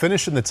Baltimore. And they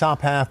finish in the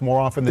top half more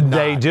often than not.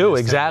 They do,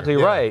 exactly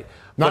right.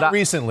 Not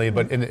recently,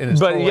 but in his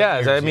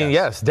yes, years,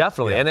 yes,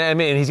 definitely. Yeah. And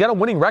he's got a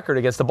winning record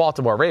against the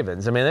Baltimore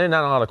Ravens. There are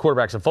not a lot of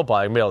quarterbacks in football.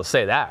 I can be able to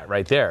say that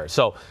right there.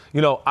 So,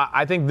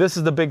 I think this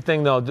is the big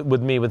thing, though,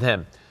 with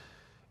him.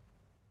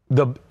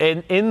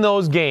 In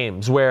those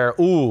games where,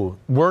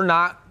 we're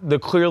not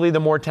clearly the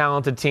more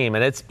talented team,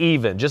 and it's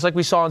even, just like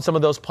we saw in some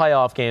of those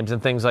playoff games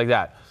and things like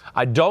that.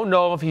 I don't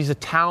know if he's a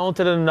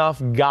talented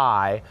enough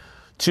guy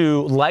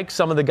to, like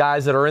some of the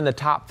guys that are in the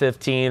top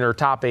 15 or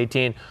top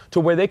 18, to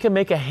where they can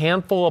make a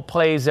handful of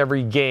plays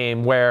every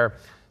game where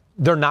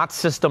they're not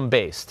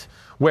system-based,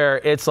 where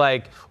it's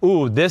like,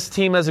 ooh, this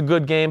team has a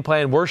good game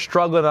plan. We're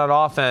struggling on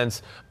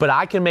offense, but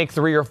I can make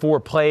 3 or 4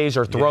 plays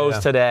or throws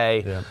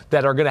today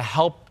that are going to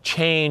help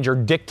change or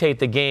dictate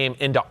the game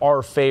into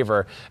our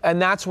favor. And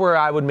that's where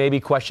I would maybe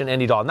question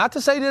Andy Dalton. Not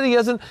to say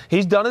that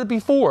he's done it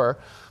before,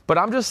 but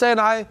I'm just saying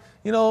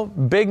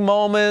big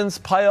moments,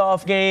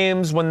 playoff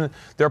games, when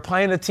they're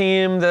playing a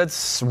team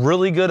that's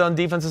really good on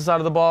defensive side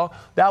of the ball,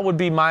 that would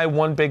be my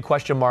one big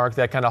question mark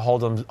that kind of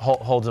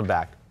holds them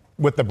back.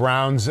 With the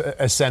Browns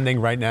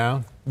ascending right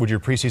now, would your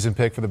preseason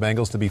pick for the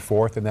Bengals to be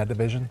 4th in that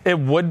division? It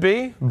would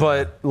be,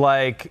 but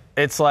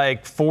it's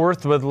like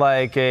 4th with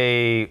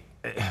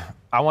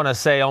I want to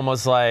say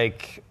almost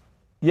like,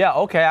 yeah,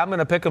 okay, I'm going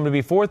to pick them to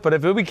be 4th. But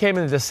if we came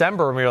in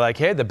December and we were like,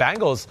 hey, the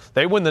Bengals,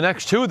 they win the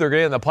next 2, they're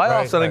getting in the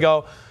playoffs, and I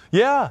go,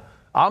 yeah,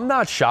 I'm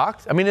not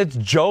shocked. I mean, it's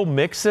Joe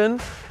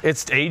Mixon,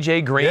 it's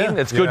A.J. Green,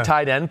 it's good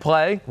tight end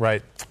play.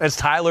 Right. It's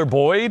Tyler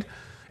Boyd.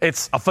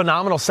 It's a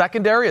phenomenal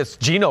secondary. It's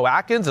Geno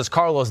Atkins. It's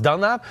Carlos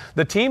Dunlap.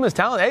 The team is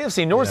talented.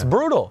 AFC North's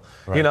brutal,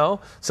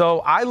 So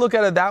I look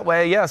at it that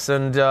way, yes.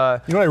 And you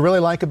know what I really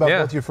like about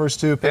both your first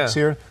 2 picks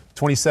here?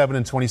 27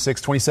 and 26.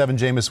 27,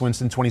 Jameis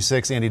Winston.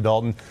 26, Andy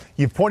Dalton.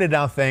 You've pointed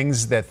out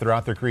things that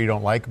throughout their career you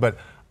don't like, but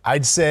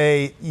I'd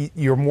say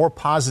you're more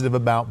positive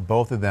about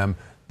both of them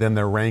than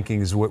their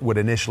rankings would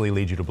initially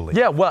lead you to believe.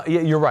 Yeah, well,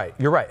 you're right.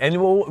 You're right. And,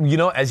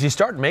 as you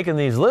start making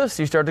these lists,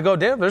 you start to go,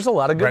 damn, there's a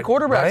lot of good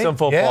quarterbacks in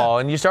football.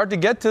 And you start to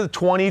get to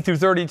 20 through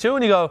 32,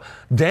 and you go,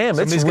 damn,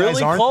 some it's of these really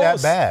guys aren't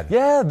close. that bad.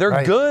 Yeah,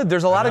 they're good.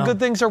 There's a lot of good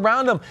things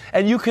around them.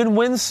 And you can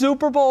win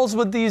Super Bowls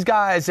with these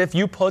guys if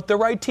you put the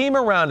right team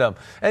around them.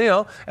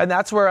 And, and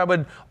that's where I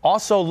would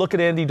also look at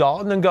Andy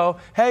Dalton and go,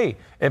 hey,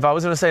 if I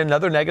was going to say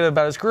another negative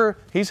about his career,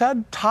 he's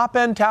had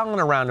top-end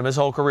talent around him his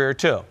whole career,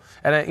 too.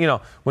 And,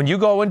 when you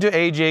go into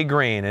A.J.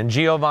 Green and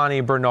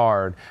Giovanni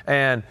Bernard,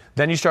 and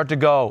then you start to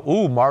go,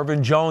 ooh,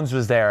 Marvin Jones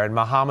was there, and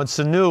Mohamed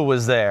Sanu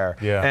was there.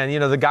 Yeah. And,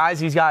 the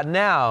guys he's got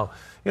now,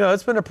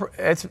 it's been a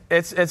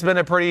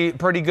pretty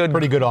good group,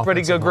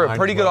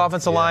 pretty good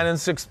offensive line,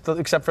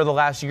 except for the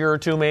last year or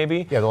two,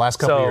 maybe. Yeah, the last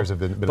couple of years have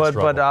been a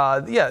struggle.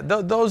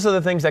 But those are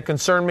the things that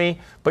concern me.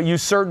 But you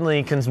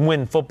certainly can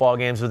win football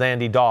games with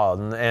Andy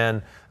Dalton,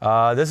 and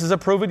this is a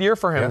proven year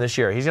for him this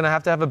year. He's going to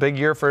have a big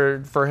year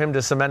for him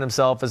to cement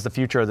himself as the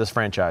future of this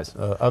franchise.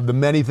 Of the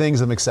many things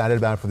I'm excited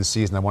about for the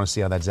season, I want to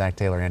see how that Zach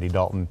Taylor, Andy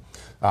Dalton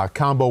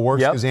combo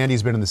works, because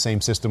Andy's been in the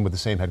same system with the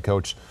same head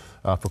coach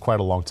for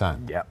quite a long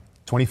time. Yep.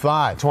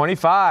 25.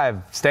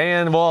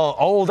 Staying,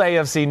 old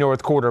AFC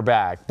North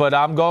quarterback. But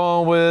I'm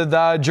going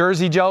with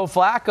Jersey Joe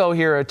Flacco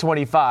here at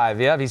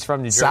 25. Yeah, he's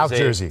from New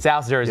Jersey.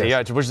 South Jersey,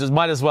 yes. Which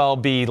might as well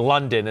be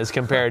London as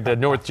compared to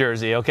North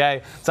Jersey,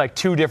 okay? It's like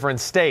 2 different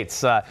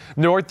states.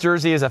 North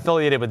Jersey is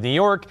affiliated with New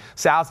York.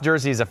 South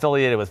Jersey is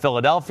affiliated with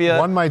Philadelphia.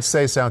 One might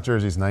say South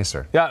Jersey's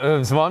nicer.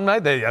 Yeah, one might.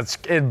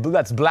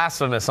 That's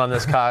blasphemous on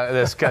this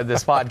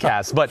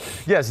podcast. But,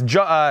 yes,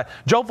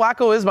 Joe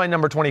Flacco is my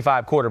number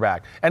 25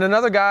 quarterback. And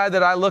another guy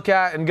that I look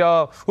at and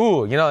go,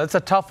 ooh, it's a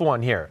tough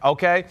one here,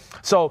 okay?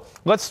 So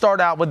let's start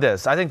out with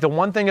this. I think the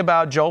one thing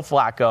about Joe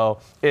Flacco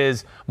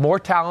is more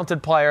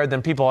talented player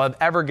than people have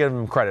ever given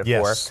him credit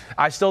for.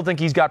 I still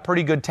think he's got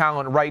pretty good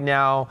talent right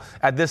now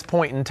at this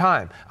point in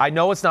time. I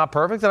know it's not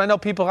perfect, and I know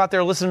people out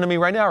there listening to me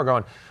right now are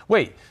going,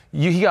 wait,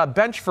 he got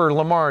benched for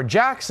Lamar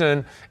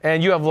Jackson,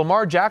 and you have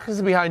Lamar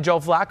Jackson behind Joe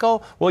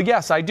Flacco? Well,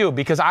 yes, I do,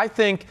 because I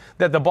think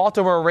that the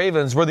Baltimore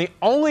Ravens were the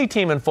only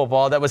team in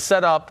football that was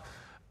set up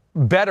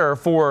better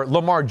for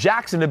Lamar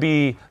Jackson to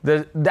be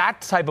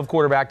that type of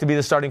quarterback, to be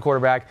the starting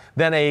quarterback,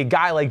 than a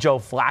guy like Joe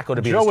Flacco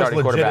to be the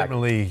starting quarterback. Joe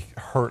was legitimately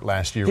hurt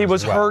last year. He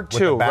was hurt too,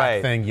 with the back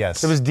right? Thing,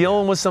 yes. He was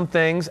dealing with some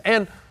things,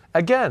 and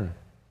again,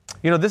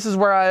 this is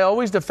where I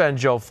always defend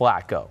Joe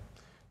Flacco.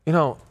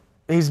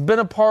 He's been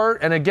a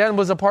part, and again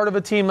was a part of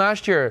a team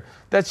last year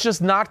that's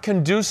just not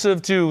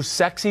conducive to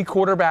sexy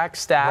quarterback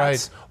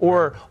stats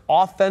or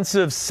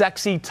offensive,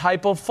 sexy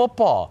type of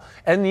football.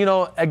 And,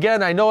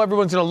 again, I know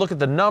everyone's going to look at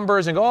the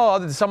numbers and go,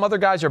 oh, some other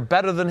guys are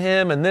better than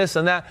him and this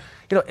and that.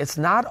 It's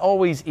not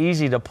always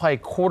easy to play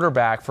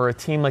quarterback for a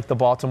team like the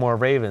Baltimore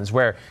Ravens,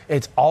 where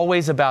it's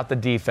always about the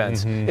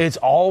defense. Mm-hmm. It's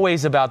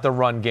always about the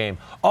run game.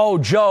 Oh,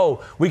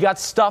 Joe, we got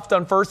stuffed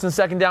on 1st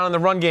and 2nd down in the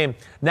run game.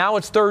 Now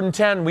it's 3rd and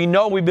 10. We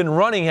know we've been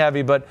running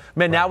heavy, but,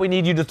 man, now we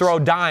need you to throw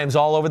dimes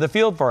all over the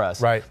field for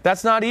us. Right.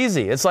 That's not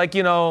easy. It's like,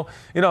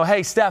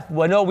 hey, Steph,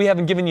 I know we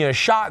haven't given you a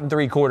shot in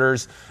 3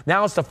 quarters.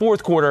 Now it's the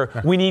 4th quarter.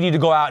 We need you to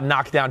go out and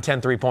knock down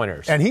 10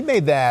 3-pointers. And he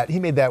made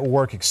that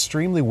work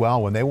extremely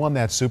well when they won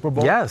that Super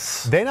Bowl. Yes.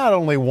 They not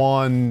only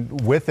won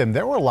with him,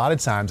 there were a lot of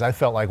times I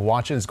felt like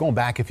watching, it's going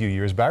back a few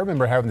years, but I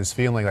remember having this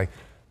feeling like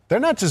they're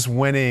not just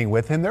winning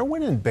with him, they're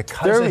winning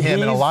because of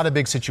him in a lot of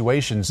big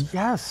situations.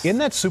 Yes. In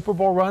that Super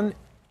Bowl run,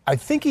 I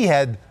think he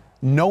had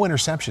no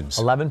interceptions.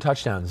 11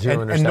 touchdowns, 0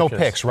 interceptions. And no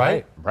picks,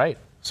 right? Right.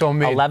 So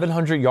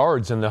 1,100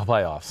 yards in the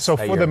playoffs. So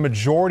for the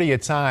majority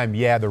of time,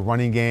 the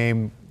running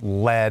game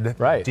led,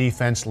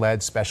 defense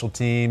led, special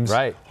teams.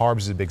 Right.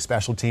 Harbs is a big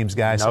special teams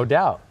guy. No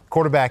doubt.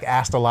 Quarterback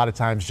asked a lot of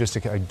times just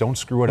to don't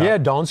screw it up. Yeah,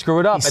 don't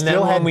screw it up. He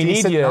still had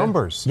decent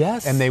numbers.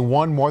 Yes. And they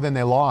won more than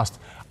they lost.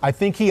 I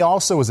think he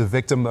also was a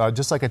victim,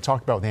 just like I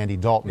talked about with Andy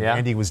Dalton. Yeah.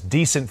 Andy was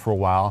decent for a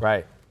while.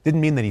 Right.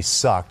 Didn't mean that he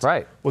sucked.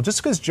 Right. Well,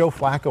 just because Joe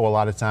Flacco, a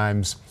lot of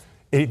times,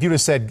 if you'd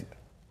have said,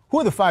 who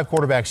are the 5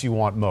 quarterbacks you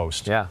want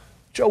most? Yeah.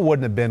 Joe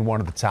wouldn't have been one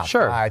of the top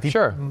 5. He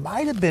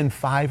might have been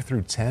 5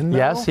 through 10, though.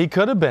 Yes, he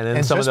could have been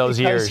in some of those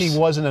years. And just because he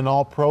wasn't an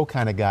all-pro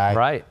kind of guy,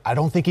 right. I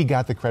don't think he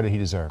got the credit he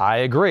deserved. I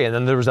agree. And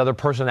then there was other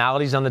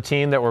personalities on the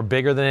team that were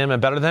bigger than him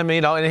and better than him. You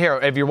know, and here,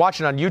 if you're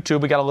watching on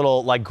YouTube, we got a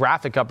little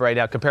graphic up right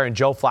now comparing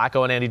Joe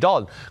Flacco and Andy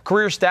Dalton.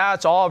 Career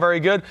stats, all very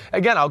good.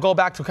 Again, I'll go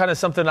back to kind of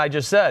something I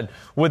just said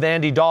with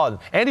Andy Dalton.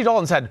 Andy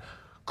Dalton's had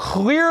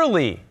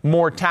clearly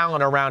more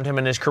talent around him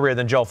in his career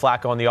than Joe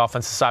Flacco on the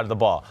offensive side of the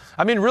ball.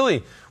 I mean,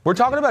 really, we're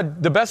talking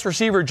about the best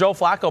receiver Joe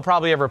Flacco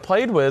probably ever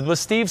played with was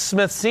Steve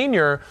Smith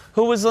Sr.,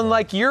 who was in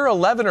year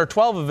 11 or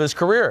 12 of his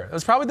career. It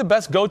was probably the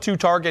best go-to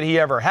target he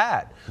ever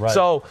had. Right.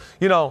 So,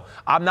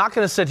 I'm not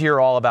going to sit here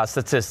all about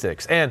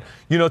statistics. And,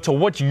 to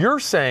what you're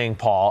saying,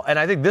 Paul, and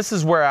I think this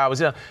is where I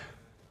was,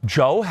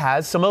 Joe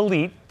has some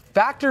elite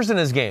factors in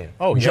his game.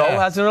 Oh, yeah. Joe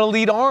has an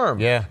elite arm.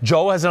 Yeah.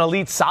 Joe has an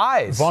elite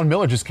size. Von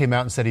Miller just came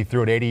out and said he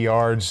threw it 80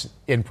 yards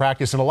in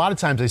practice. And a lot of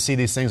times I see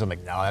these things, I'm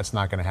like, no, that's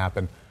not going to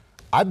happen.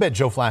 I bet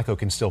Joe Flacco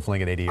can still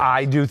fling it 80 yards.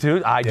 I do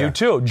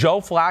too.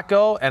 Joe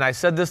Flacco, and I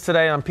said this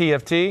today on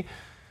PFT,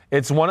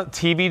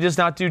 TV does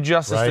not do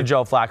justice to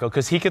Joe Flacco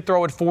because he could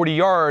throw it 40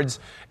 yards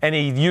and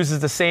he uses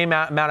the same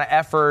amount of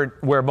effort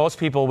where most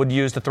people would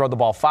use to throw the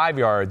ball 5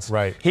 yards.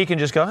 Right. He can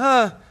just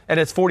go, and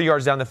it's 40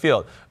 yards down the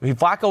field.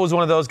 Flacco was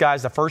one of those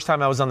guys, the first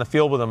time I was on the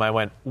field with him, I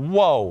went,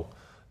 whoa.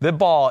 The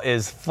ball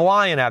is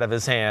flying out of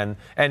his hand,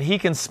 and he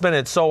can spin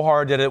it so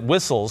hard that it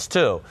whistles,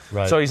 too.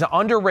 Right. So he's an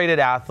underrated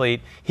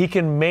athlete. He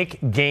can make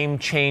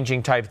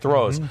game-changing type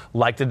throws,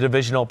 like the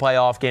divisional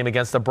playoff game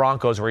against the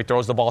Broncos where he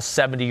throws the ball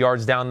 70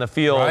 yards down the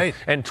field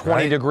in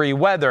 20-degree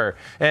weather.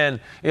 And,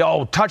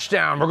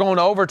 touchdown, we're going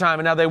to overtime,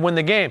 and now they win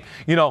the game.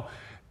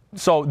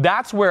 So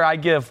that's where I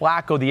give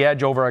Flacco the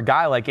edge over a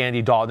guy like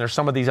Andy Dalton. There's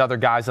some of these other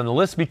guys on the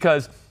list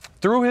because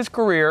through his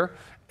career,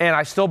 and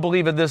I still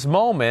believe at this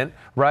moment,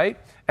 right,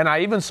 and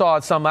I even saw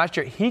it some last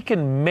year, he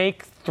can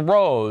make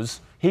throws.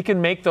 He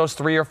can make those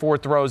 3 or 4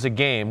 throws a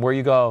game where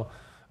you go,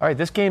 all right,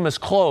 this game is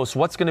close.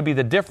 What's going to be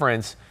the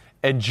difference?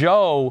 And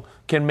Joe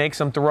can make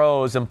some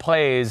throws and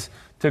plays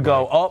to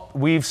go,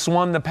 we've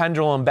swung the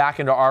pendulum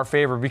back into our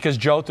favor because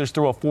Joe just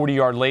threw a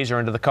 40-yard laser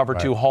into the cover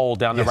 2 hole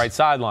down the right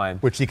sideline.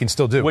 Which he can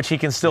still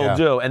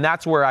do. And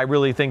that's where I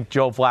really think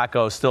Joe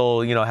Flacco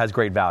still, has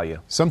great value.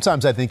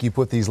 Sometimes I think you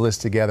put these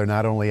lists together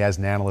not only as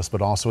an analyst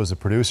but also as a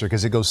producer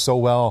because it goes so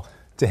well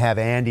to have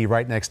Andy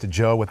right next to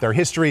Joe with their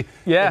history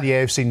in the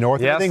AFC North.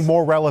 Yes. I think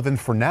more relevant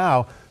for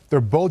now, they're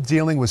both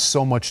dealing with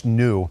so much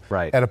new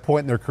at a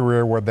point in their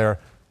career where they're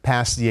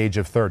past the age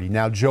of 30.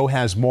 Now, Joe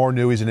has more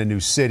new. He's in a new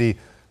city.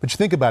 But you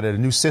think about it, a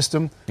new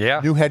system,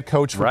 new head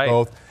coach for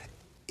both.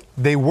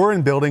 They were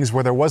in buildings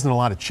where there wasn't a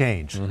lot of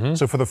change. Mm-hmm.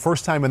 So for the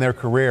first time in their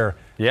career,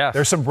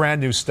 there's some brand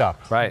new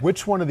stuff. Right.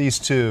 Which one of these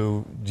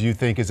two do you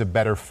think is a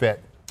better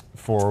fit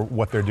for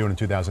what they're doing in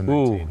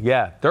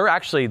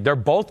 2019? They're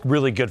both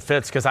really good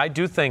fits because I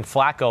do think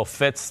Flacco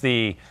fits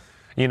the,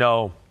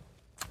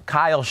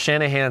 Kyle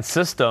Shanahan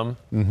system,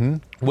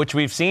 which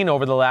we've seen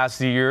over the last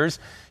few years,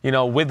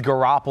 with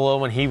Garoppolo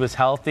when he was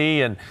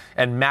healthy and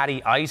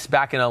Matty Ice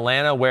back in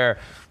Atlanta where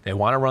they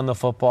want to run the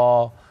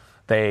football.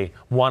 They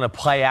want to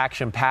play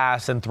action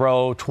pass and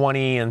throw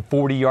 20 and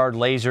 40-yard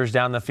lasers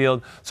down the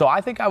field. So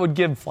I think I would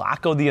give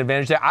Flacco the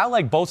advantage there. I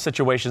like both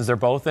situations they're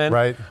both in.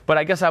 Right. But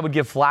I guess I would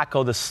give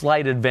Flacco the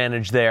slight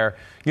advantage there.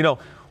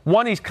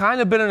 One, he's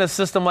kind of been in a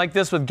system like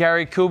this with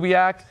Gary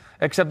Kubiak,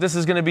 except this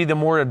is going to be the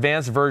more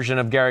advanced version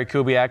of Gary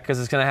Kubiak because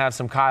it's going to have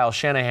some Kyle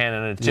Shanahan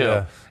in it too.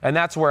 Yeah. And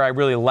that's where I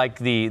really like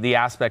the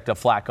aspect of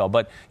Flacco.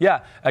 But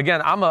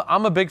again,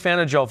 I'm a big fan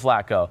of Joe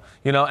Flacco,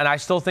 and I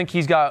still think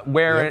he's got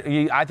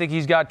I think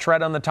he's got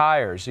tread on the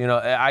tires. He's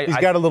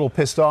got a little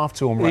pissed off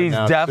to him right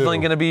now. He's definitely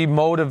going to be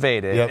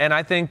motivated. Yep. And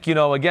I think,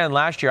 again,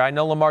 last year, I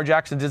know Lamar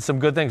Jackson did some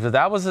good things, but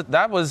that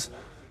was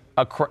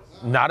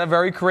not a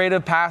very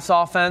creative pass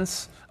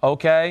offense.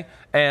 Okay,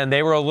 and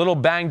they were a little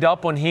banged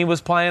up when he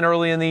was playing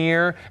early in the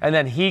year, and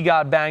then he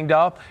got banged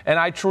up. And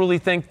I truly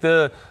think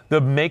the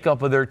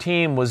makeup of their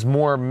team was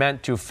more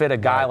meant to fit a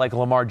guy like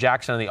Lamar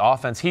Jackson and the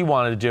offense he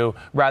wanted to do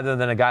rather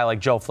than a guy like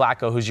Joe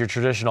Flacco, who's your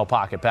traditional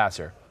pocket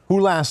passer. Who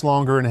lasts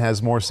longer and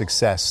has more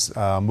success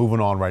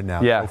moving on right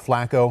now? Yeah. Joe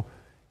Flacco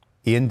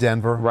in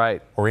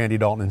Denver or Andy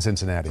Dalton in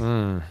Cincinnati?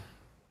 I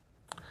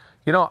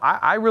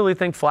really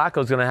think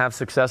Flacco's going to have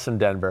success in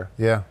Denver.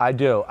 Yeah. I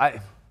do.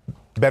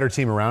 Better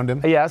team around him?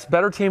 Yes,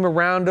 better team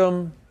around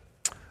him.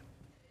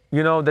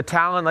 The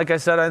talent, like I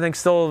said, I think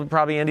still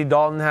probably Andy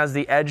Dalton has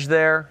the edge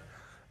there.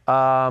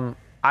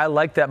 I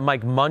like that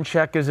Mike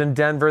Munchak is in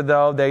Denver,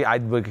 though. I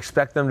would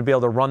expect them to be able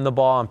to run the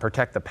ball and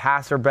protect the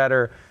passer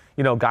better.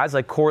 Guys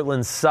like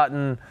Cortland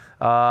Sutton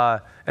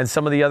and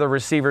some of the other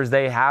receivers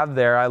they have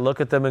there, I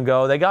look at them and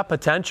go, they got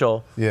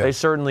potential. Yeah. They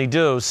certainly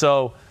do.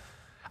 So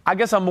I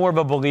guess I'm more of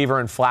a believer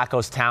in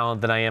Flacco's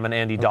talent than I am in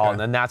Andy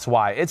Dalton, and that's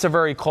why. It's a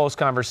very close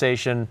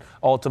conversation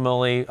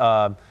ultimately.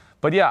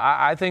 But yeah,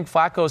 I think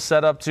Flacco's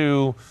set up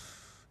to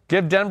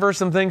give Denver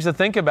some things to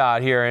think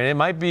about here, and it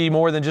might be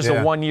more than just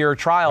a one-year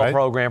trial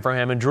program for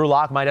him, and Drew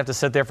Lock might have to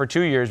sit there for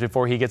 2 years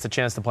before he gets a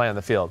chance to play on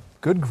the field.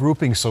 Good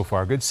grouping so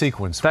far. Good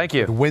sequence. Thank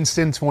you.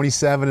 Winston,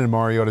 27, and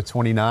Mariota,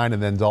 29,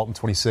 and then Dalton,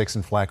 26,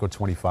 and Flacco,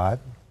 25.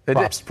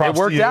 Props it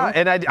worked out,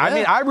 and I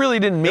mean, I really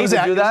didn't mean to do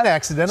that. It was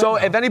accidental.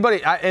 So if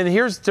anybody, and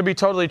here's to be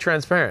totally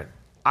transparent,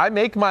 I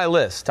make my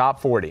list, top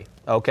 40,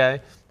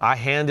 okay? I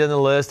hand in the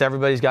list.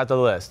 Everybody's got the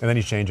list. And then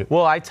you change it.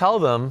 Well, I tell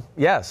them,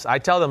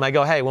 I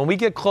go, hey, when we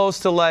get close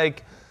to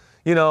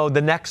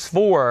the next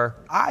 4,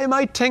 I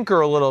might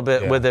tinker a little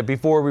bit with it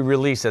before we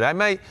release it. I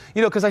might,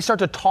 because I start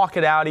to talk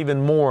it out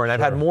even more, and I've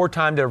had more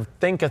time to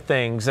think of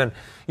things, and,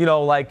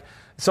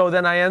 so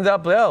then I end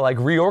up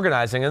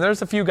reorganizing. And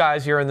there's a few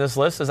guys here in this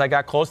list. As I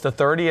got close to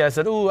 30, I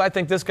said, I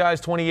think this guy's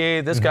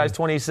 28, this guy's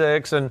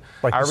 26, and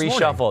I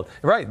reshuffled.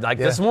 Morning. Right,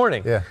 this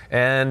morning. Yeah.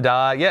 And,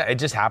 it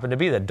just happened to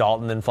be that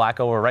Dalton and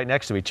Flacco were right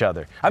next to each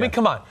other. I mean,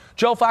 come on.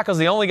 Joe Flacco's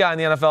the only guy in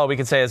the NFL we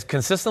can say has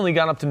consistently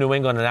gone up to New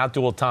England and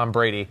outdueled Tom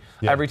Brady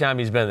every time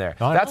he's been there.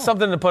 That's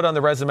something to put on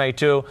the resume,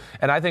 too.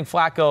 And I think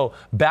Flacco,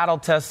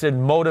 battle-tested,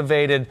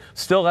 motivated,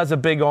 still has a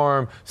big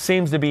arm,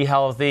 seems to be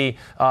healthy.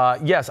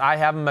 Yes, I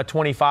have him at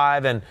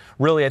 25, and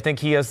really I think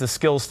he has the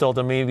skills still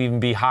to maybe even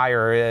be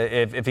higher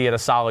if he had a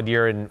solid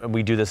year and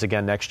we do this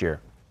again next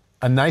year.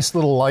 A nice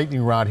little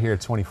lightning rod here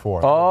at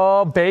 24.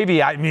 Oh,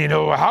 baby. I mean,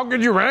 how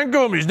could you rank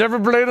him? He's never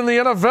played in the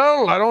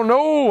NFL. I don't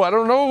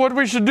know what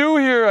we should do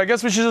here. I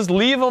guess we should just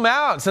leave him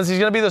out. Since he's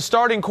going to be the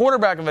starting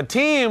quarterback of a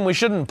team, we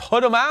shouldn't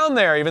put him out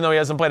there, even though he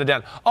hasn't played it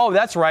down. Oh,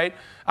 that's right.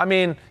 I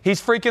mean,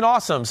 he's freaking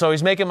awesome, so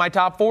he's making my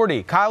top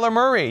 40. Kyler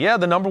Murray,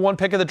 the number 1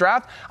 pick of the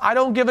draft. I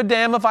don't give a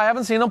damn if I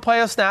haven't seen him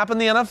play a snap in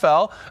the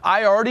NFL.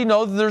 I already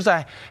know that there's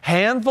a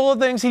handful of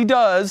things he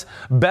does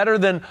better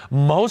than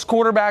most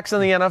quarterbacks in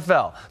the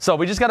NFL. So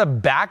we just got to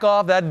back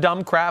off that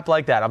dumb crap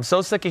like that. I'm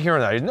so sick of hearing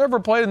that. He's never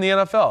played in the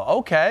NFL.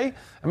 Okay.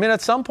 I mean,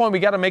 at some point we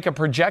got to make a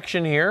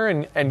projection here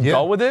and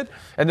go with it.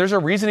 And there's a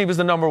reason he was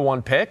the number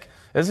 1 pick.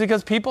 It's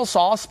because people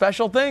saw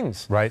special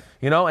things. Right.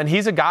 And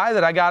he's a guy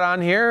that I got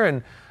on here,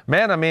 and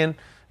man, I mean,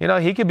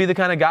 he could be the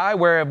kind of guy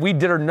where if we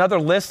did another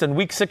list in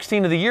week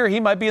 16 of the year, he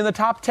might be in the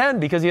top 10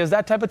 because he has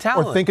that type of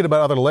talent. Or thinking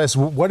about other lists,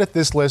 what if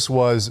this list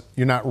was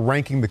you're not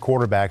ranking the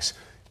quarterbacks,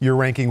 you're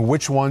ranking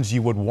which ones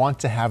you would want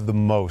to have the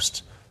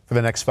most for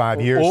the next 5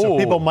 years? So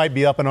people might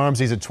be up in arms.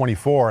 He's at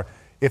 24.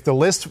 If the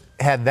list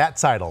had that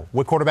title,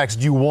 what quarterbacks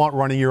do you want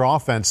running your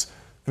offense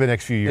for the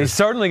next few years? He's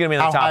certainly going to be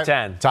in the top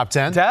 10. Top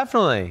 10?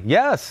 Definitely,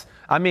 yes.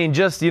 I mean,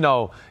 just,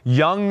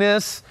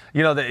 youngness,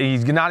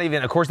 he's not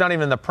even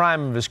in the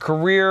prime of his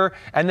career.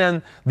 And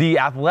then the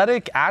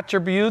athletic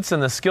attributes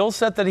and the skill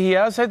set that he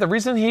has. Hey, the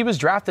reason he was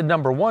drafted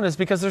number 1 is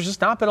because there's just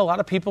not been a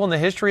lot of people in the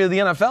history of the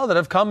NFL that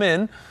have come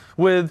in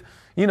with,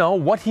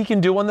 what he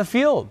can do on the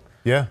field.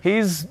 Yeah.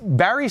 He's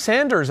Barry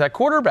Sanders at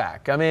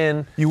quarterback. I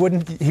mean, he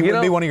wouldn't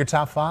be one of your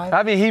top 5?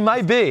 I mean, he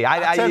might be.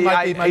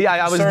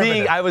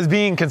 I was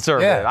being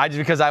conservative. Yeah.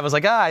 Because I was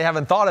like, I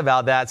haven't thought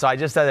about that, so I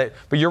just said it.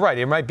 But you're right,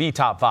 it might be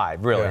top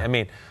 5, really. Yeah. I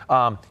mean,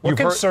 what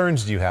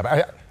concerns do you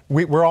have?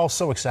 We're all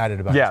so excited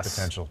about his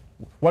potential.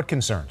 What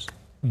concerns?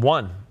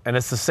 One, and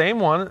it's the same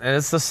one, and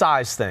it's the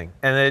size thing.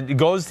 And it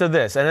goes to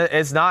this. And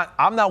it's not,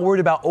 I'm not worried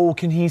about,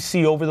 can he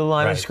see over the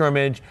line of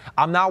scrimmage?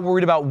 I'm not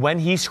worried about when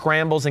he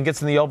scrambles and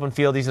gets in the open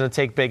field, he's going to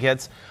take big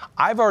hits.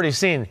 I've already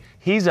seen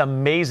he's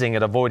amazing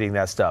at avoiding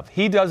that stuff.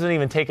 He doesn't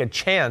even take a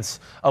chance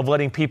of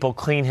letting people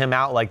clean him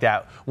out like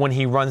that when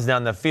he runs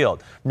down the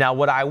field. Now,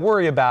 what I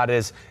worry about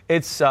is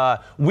it's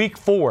week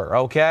 4,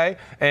 okay?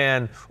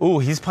 And,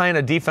 he's playing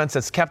a defense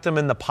that's kept him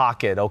in the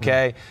pocket,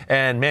 okay?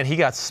 And, man, he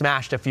got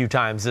smashed a few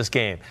times this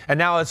game. And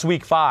now it's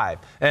week 5.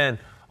 And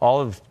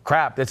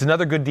crap, it's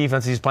another good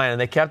defense he's playing, and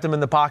they kept him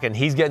in the pocket, and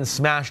he's getting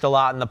smashed a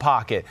lot in the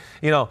pocket.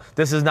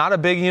 This is not a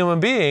big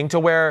human being to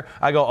where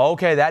I go,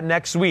 okay, that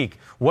next week,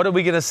 what are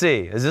we going to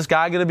see? Is this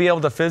guy going to be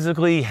able to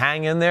physically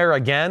hang in there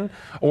again?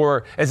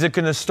 Or is it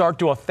going to start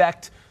to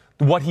affect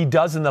what he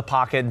does in the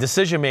pocket,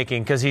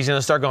 decision-making, because he's going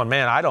to start going,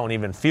 man, I don't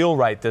even feel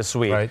right this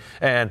week. Right.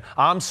 And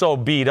I'm so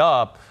beat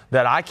up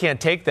that I can't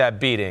take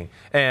that beating.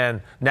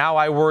 And now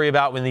I worry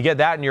about when you get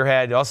that in your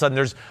head, all of a sudden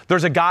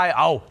there's a guy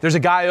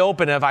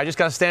open. If I just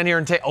got to stand here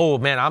and take,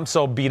 man, I'm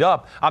so beat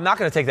up, I'm not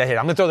going to take that hit.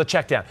 I'm going to throw the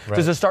check down. Right.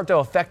 Does it start to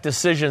affect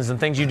decisions and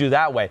things you do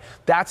that way?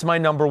 That's my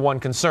number 1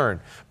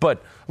 concern.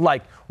 But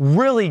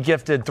really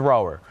gifted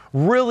thrower,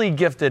 really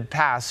gifted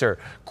passer,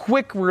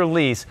 quick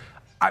release.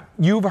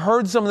 You've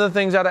heard some of the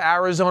things out of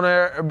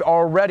Arizona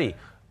already.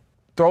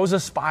 Throws a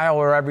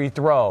spiral every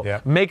throw.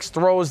 Makes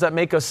throws that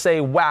make us say,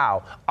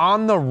 wow.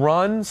 On the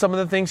run, some of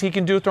the things he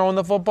can do throwing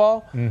the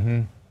football,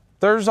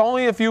 there's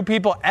only a few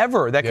people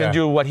ever that can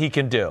do what he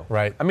can do.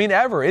 Right. I mean,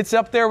 ever. It's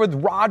up there with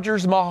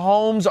Rodgers,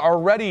 Mahomes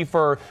already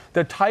for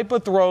the type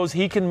of throws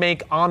he can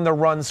make on the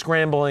run,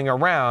 scrambling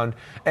around.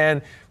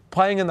 And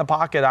playing in the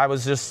pocket, I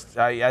was just,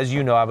 as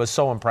you know, I was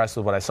so impressed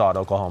with what I saw at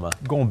Oklahoma.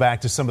 Going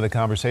back to some of the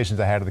conversations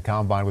I had at the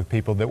Combine with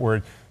people that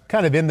were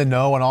kind of in the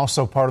know and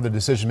also part of the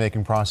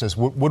decision-making process,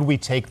 would we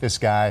take this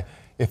guy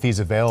if he's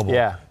available?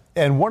 Yeah.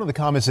 And one of the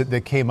comments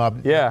that came up,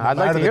 I'd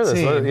like to hear this.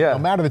 No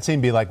matter the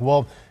team, be like,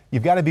 well,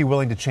 you've got to be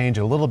willing to change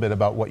a little bit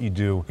about what you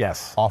do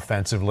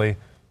offensively.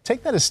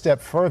 Take that a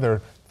step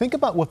further. Think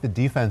about what the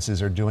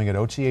defenses are doing at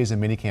OTAs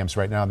and minicamps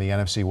right now in the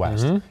NFC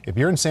West. Mm-hmm. If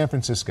you're in San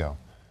Francisco,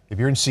 if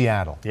you're in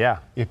Seattle,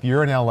 if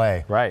you're in LA,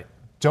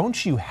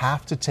 don't you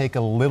have to take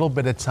a little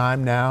bit of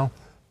time now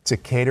to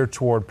cater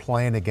toward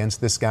playing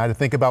against this guy, to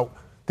think about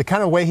the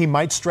kind of way he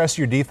might stress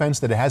your defense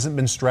that it hasn't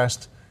been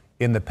stressed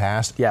in the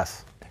past?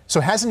 Yes. So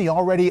hasn't he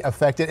already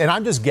affected, and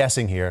I'm just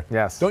guessing here,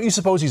 don't you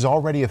suppose he's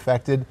already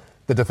affected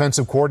the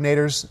defensive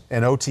coordinators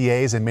and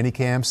OTAs and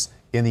minicamps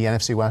in the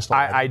NFC West?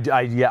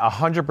 Yeah,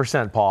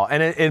 100%, Paul.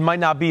 And it might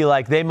not be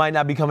like they might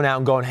not be coming out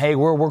and going, hey,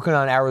 we're working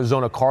on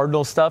Arizona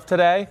Cardinals stuff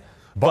today.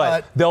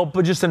 But they'll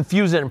just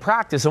infuse it in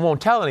practice and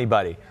won't tell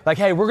anybody. Like,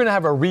 hey, we're going to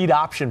have a read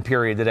option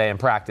period today in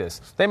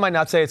practice. They might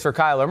not say it's for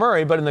Kyler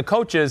Murray, but in the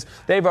coaches,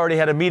 they've already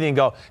had a meeting and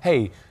go,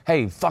 hey,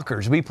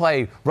 fuckers, we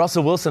play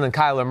Russell Wilson and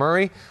Kyler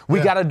Murray.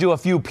 We got to do a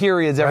few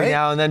periods every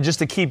now and then just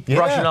to keep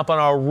brushing up on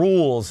our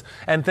rules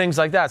and things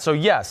like that. So,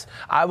 yes,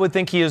 I would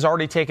think he has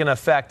already taken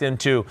effect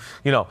into,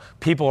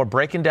 people are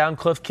breaking down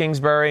Cliff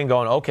Kingsbury and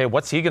going, okay,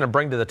 what's he going to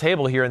bring to the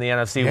table here in the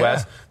NFC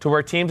West, to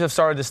where teams have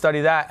started to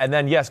study that. And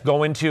then, yes,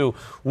 go into,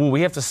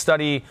 we have to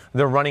study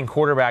the running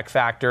quarterback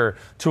factor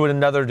to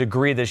another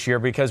degree this year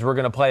because we're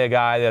going to play a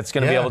guy that's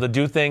going to be able to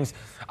do things.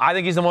 I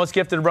think he's the most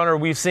gifted runner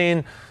we've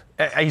seen.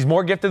 He's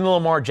more gifted than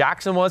Lamar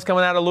Jackson was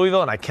coming out of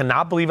Louisville, and I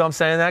cannot believe I'm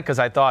saying that because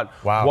I thought,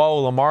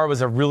 whoa, Lamar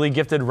was a really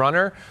gifted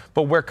runner.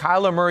 But where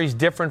Kyler Murray's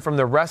different from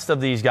the rest of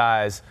these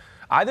guys,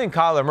 I think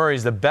Kyler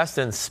Murray's the best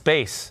in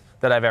space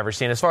that I've ever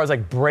seen as far as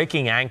like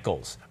breaking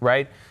ankles,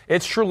 right?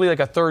 It's truly like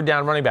a third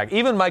down running back.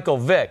 Even Michael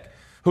Vick,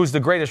 who's the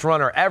greatest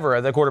runner ever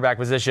at the quarterback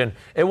position,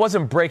 it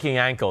wasn't breaking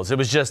ankles. It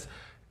was just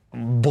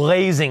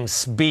blazing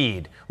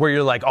speed where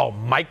you're like, oh,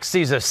 Mike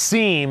sees a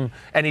seam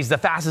and he's the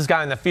fastest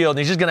guy in the field and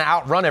he's just going to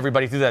outrun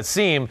everybody through that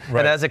seam.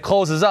 And as it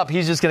closes up,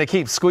 he's just going to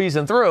keep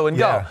squeezing through and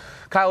go.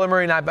 Kyler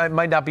Murray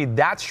might not be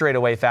that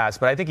straightaway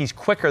fast, but I think he's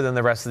quicker than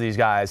the rest of these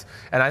guys.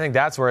 And I think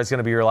that's where it's going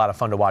to be a lot of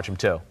fun to watch him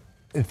too.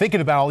 And thinking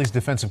about all these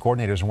defensive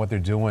coordinators and what they're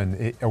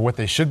doing or what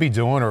they should be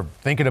doing or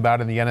thinking about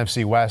in the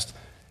NFC West,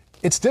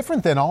 it's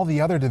different than all the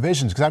other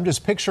divisions because I'm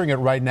just picturing it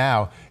right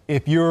now.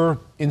 If you're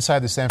inside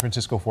the San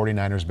Francisco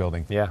 49ers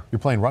building, you're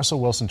playing Russell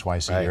Wilson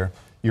twice a year.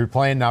 You're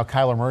playing now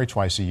Kyler Murray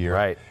twice a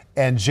year.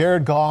 And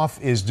Jared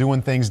Goff is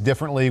doing things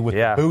differently with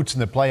the boots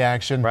and the play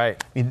action. I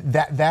mean,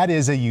 that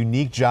is a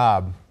unique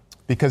job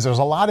because there's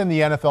a lot in the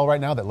NFL right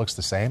now that looks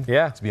the same.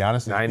 To be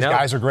honest. These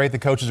guys are great. The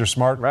coaches are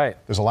smart.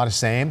 There's a lot of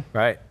same.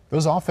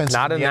 Those offenses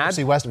in the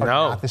NFC West are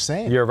not the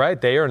same. You're right.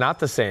 They are not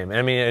the same.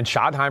 I mean, and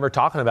Schottenheimer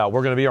talking about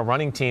we're going to be a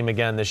running team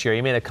again this year.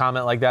 He made a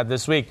comment like that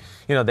this week.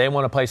 They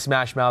want to play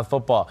smash mouth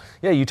football.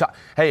 Hey,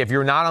 if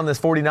you're not on this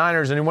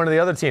 49ers and you're one of the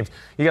other teams,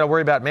 you got to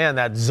worry about,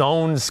 that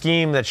zone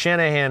scheme that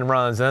Shanahan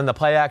runs and then the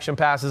play action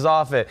passes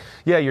off it.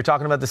 You're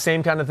talking about the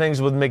same kind of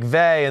things with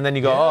McVay and then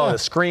you go, the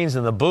screens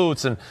and the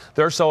boots and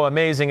they're so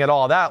amazing at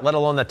all that, let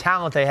alone the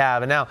talent they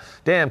have. And now,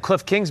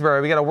 Cliff Kingsbury,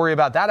 we got to worry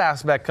about that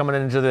aspect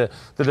coming into the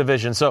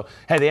division. So,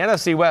 hey, the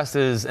NFC West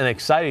is an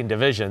exciting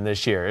division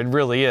this year. It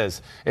really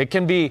is.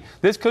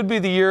 This could be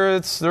the year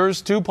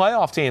there's two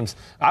playoff teams.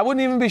 I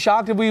wouldn't even be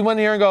shocked if we went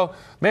here and go,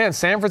 man,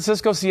 San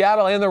Francisco,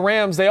 Seattle, and the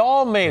Rams, they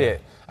all made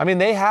it. I mean,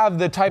 they have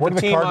the type of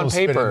team on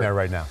paper. Fit in there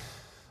right now?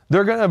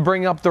 They're going to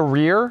bring up the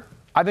rear.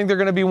 I think they're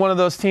going to be one of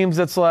those teams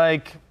that's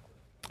like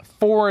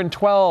 4-12,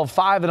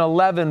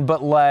 5-11,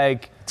 but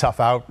like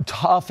tough out.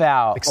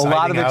 Exciting a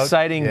lot of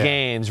exciting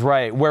games,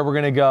 right? Where we're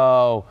going to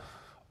go,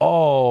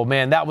 oh,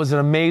 man, that was an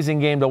amazing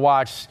game to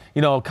watch.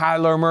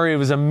 Kyler Murray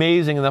was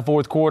amazing in the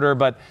fourth quarter,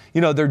 but,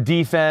 their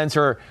defense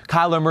or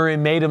Kyler Murray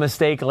made a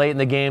mistake late in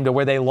the game to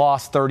where they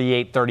lost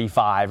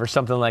 38-35 or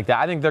something like that.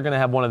 I think they're going to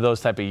have one of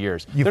those type of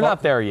years. They're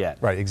not there yet.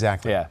 Right,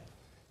 exactly.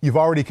 You've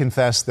already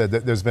confessed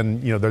that there's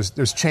been,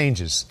 there's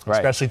changes,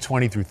 especially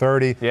 20 through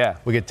 30.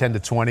 We get 10 to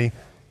 20.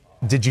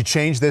 Did you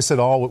change this at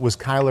all? Was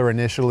Kyler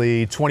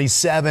initially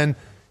 27?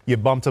 You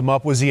bumped him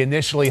up. Was he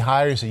initially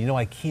higher? You said,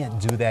 I can't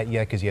do that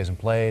yet because he hasn't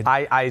played.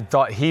 I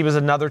thought he was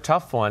another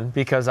tough one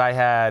because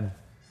I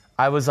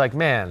was like,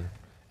 man,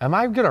 am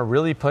I going to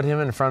really put him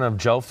in front of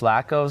Joe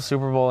Flacco,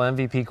 Super Bowl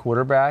MVP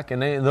quarterback?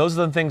 And those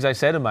are the things I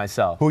say to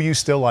myself. Who you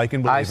still like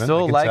and believe in. I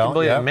still like and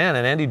believe in. Man,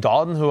 and Andy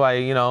Dalton, who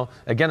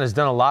again, has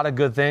done a lot of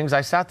good things.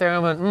 I sat there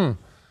and went,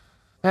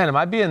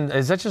 man,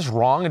 is that just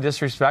wrong and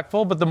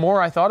disrespectful? But the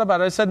more I thought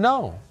about it, I said,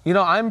 no.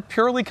 I'm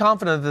purely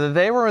confident that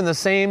they were in the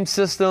same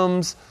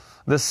systems,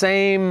 the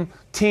same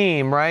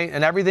team, right?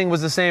 And everything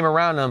was the same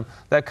around him,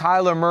 that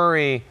Kyler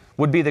Murray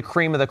would be the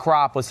cream of the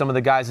crop with some of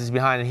the guys he's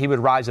behind, and he would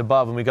rise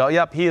above. And we go,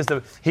 yep, he is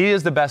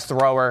the best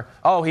thrower.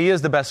 Oh, he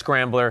is the best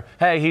scrambler.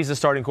 Hey, he's the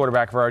starting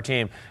quarterback for our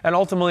team. And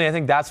ultimately, I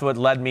think that's what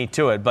led me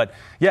to it. But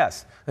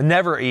yes,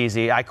 never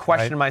easy. I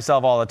question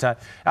myself all the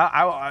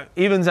time.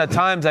 Even at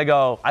times, I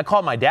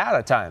call my dad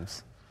at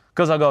times.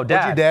 Because I'll go, Dad.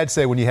 What did your dad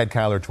say when you had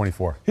Kyler at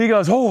 24? He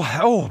goes,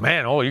 oh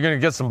man, you're going to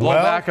get some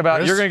blowback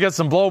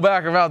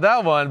about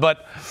that one.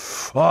 But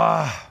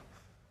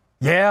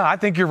Yeah, I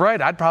think you're right.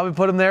 I'd probably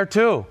put him there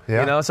too.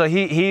 Yeah. So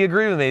he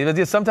agreed with me.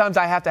 But sometimes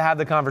I have to have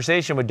the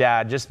conversation with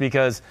Dad just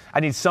because I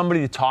need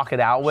somebody to talk it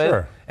out with.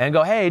 Sure. And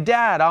go, hey,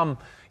 Dad, I'm,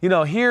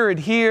 here and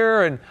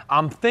here, and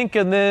I'm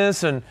thinking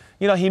this, and,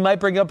 he might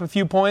bring up a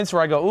few points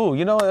where I go,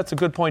 ooh, that's a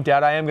good point,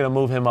 Dad. I am going to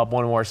move him up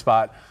one more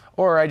spot.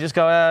 Or I just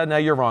go, no,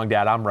 you're wrong,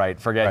 Dad. I'm right.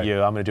 Forget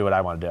you. I'm going to do what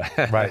I want to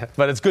do. Right.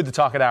 But it's good to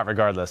talk it out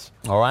regardless.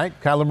 All right.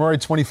 Kyler Murray,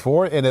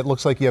 24, and it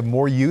looks like you have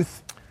more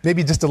youth.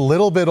 Maybe just a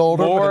little bit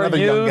older, but another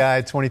young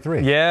guy,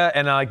 23. Yeah,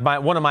 and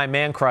one of my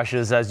man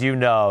crushes, as you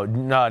know,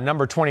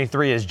 number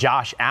 23 is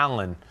Josh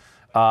Allen.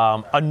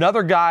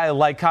 Another guy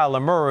like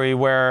Kyler Murray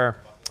where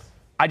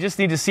I just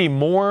need to see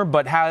more,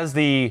 but has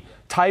the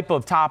type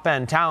of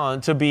top-end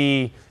talent to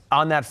be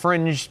on that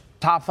fringe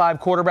top 5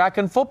 quarterback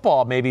in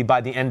football maybe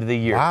by the end of the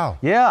year. Wow.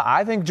 Yeah,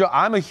 I think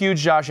I'm a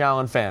huge Josh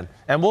Allen fan.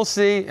 And we'll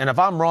see. And if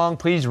I'm wrong,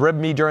 please rib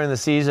me during the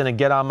season and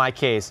get on my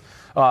case.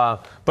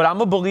 But I'm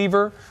a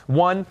believer.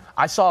 One,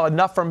 I saw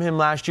enough from him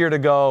last year to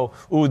go,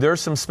 ooh, there's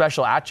some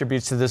special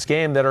attributes to this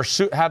game that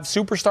have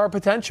superstar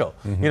potential.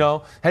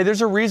 Mm-hmm. Hey,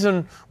 there's a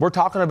reason we're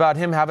talking about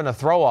him having a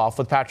throw-off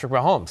with Patrick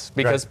Mahomes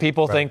because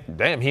people think,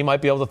 damn, he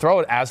might be able to throw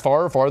it as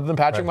far or farther than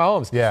Patrick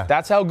Mahomes. Yeah.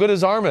 That's how good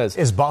his arm is.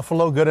 Is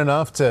Buffalo good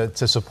enough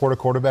to support a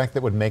quarterback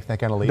that would make that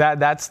kind of leap?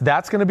 That's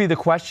going to be the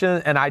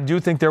question, and I do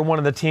think they're one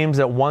of the teams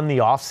that won the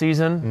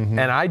offseason,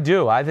 and I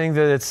think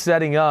that it's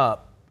setting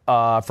up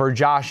for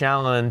Josh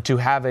Allen to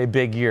have a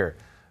big year.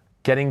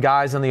 Getting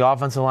guys on the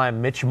offensive line,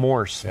 Mitch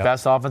Morse,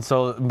 best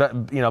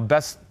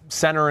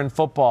center in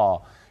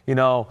football.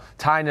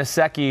 Ty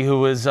Nsekhe,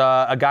 who is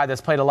a guy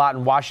that's played a lot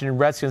in Washington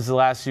Redskins the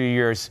last few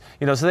years.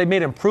 So they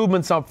made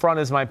improvements up front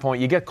is my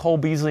point. You get Cole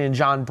Beasley and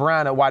John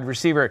Brown at wide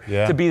receiver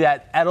to be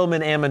that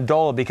Edelman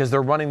Amendola because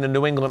they're running the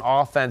New England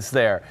offense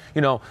there.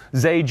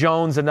 Zay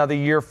Jones, another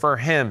year for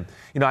him.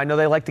 I know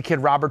they like the kid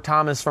Robert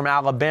Thomas from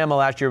Alabama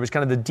last year. It was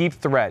kind of the deep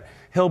threat.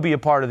 He'll be a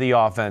part of the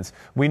offense.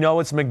 We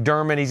know it's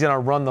McDermott. He's going to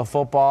run the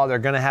football. They're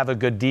going to have a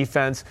good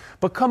defense.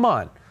 But come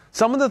on.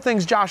 Some of the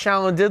things Josh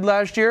Allen did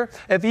last year,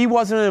 if he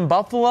wasn't in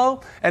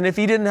Buffalo and if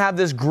he didn't have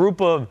this group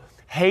of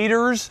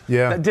haters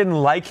that didn't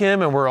like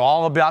him and were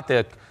all about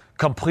the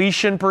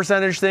completion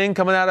percentage thing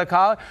coming out of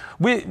college,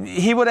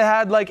 he would have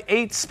had like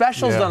 8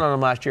 specials done on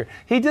him last year.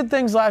 He did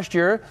things last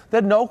year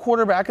that no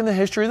quarterback in the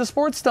history of the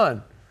sport's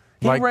done.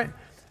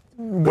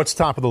 What's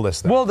top of the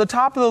list then? Well, the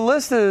top of the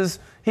list is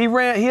he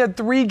had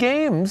 3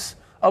 games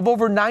of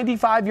over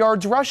 95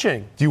 yards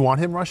rushing. Do you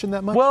want him rushing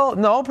that much? Well,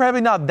 no,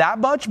 probably not that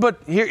much,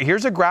 but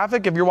here's a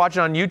graphic. If you're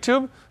watching on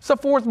YouTube, it's the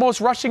 4th most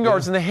rushing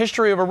yards in the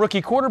history of a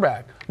rookie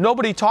quarterback.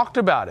 Nobody talked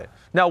about it.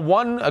 Now,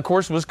 one, of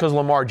course, was because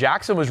Lamar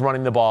Jackson was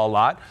running the ball a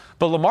lot,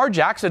 but Lamar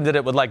Jackson did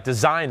it with,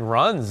 design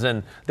runs,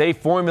 and they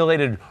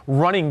formulated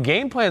running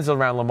game plans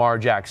around Lamar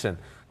Jackson.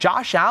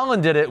 Josh Allen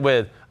did it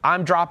with,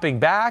 I'm dropping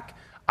back,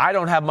 I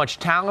don't have much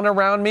talent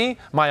around me.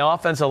 My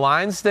offensive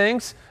line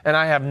stinks, and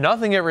I have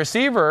nothing at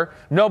receiver.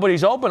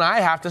 Nobody's open.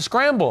 I have to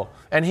scramble.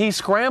 And he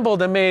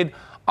scrambled and made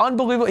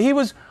unbelievable. He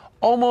was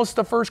almost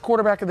the first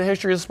quarterback in the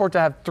history of the sport to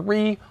have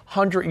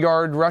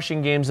 300-yard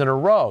rushing games in a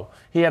row.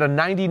 He had a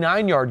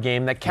 99-yard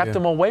game that kept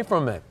him away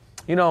from it.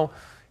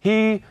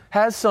 He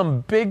has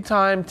some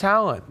big-time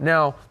talent.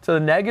 Now, to the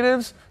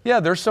negatives,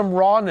 there's some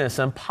rawness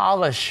and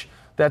polish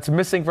that's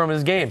missing from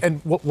his game. And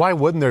why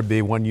wouldn't there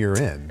be 1 year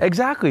in?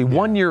 Exactly.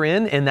 1 year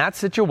in that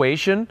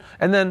situation.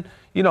 And then,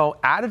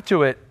 added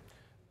to it,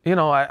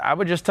 I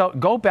would just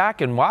go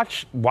back and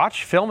watch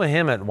film of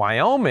him at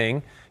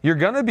Wyoming. You're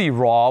going to be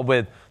raw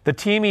with the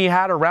team he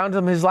had around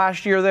him his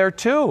last year there,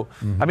 too.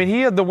 I mean,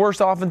 he had the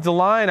worst offensive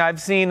line I've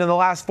seen in the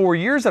last 4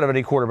 years out of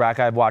any quarterback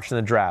I've watched in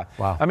the draft.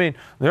 Wow. I mean,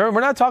 we're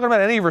not talking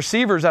about any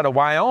receivers out of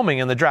Wyoming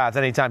in the draft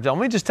anytime soon.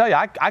 Let me just tell you,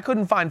 I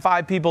couldn't find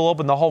 5 people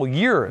open the whole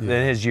year in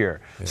his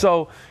year. Yeah.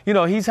 So,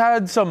 he's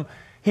had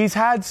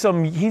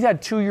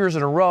 2 years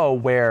in a row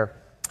where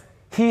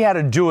he had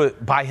to do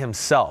it by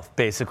himself,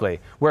 basically,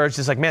 where it's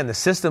just like, man, the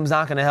system's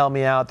not going to help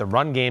me out. The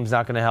run game's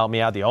not going to help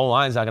me out. The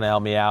O-line's not going to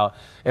help me out.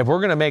 If we're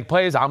going to make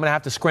plays, I'm going to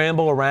have to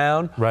scramble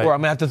around or I'm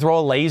going to have to throw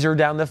a laser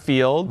down the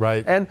field.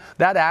 Right. And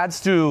that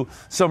adds to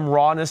some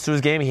rawness to his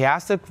game. He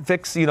has to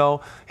fix,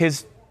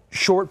 his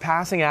short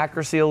passing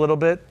accuracy a little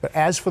bit. But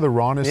as for the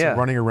rawness of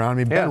running around,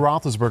 Ben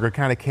Roethlisberger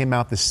kind of came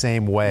out the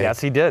same way. Yes,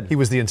 he did. He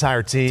was the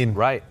entire team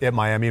at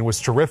Miami and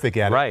was terrific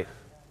at it. Right.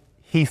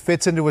 He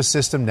fits into a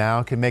system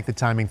now, can make the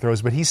timing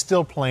throws, but he's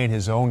still playing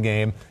his own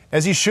game,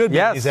 as he should be.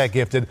 Yes. He's that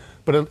gifted,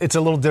 but it's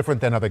a little different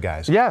than other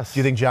guys. Yes.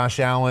 Do you think Josh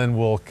Allen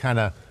will kind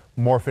of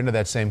morph into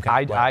that same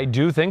kind of play? I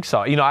do think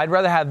so. I'd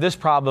rather have this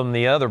problem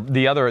than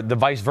the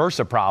vice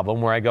versa problem,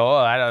 where I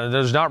go,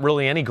 there's not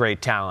really any great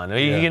talent.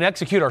 You can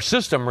execute our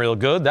system real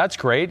good. That's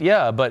great.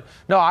 Yeah, but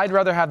no, I'd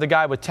rather have the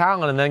guy with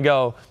talent and then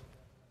go,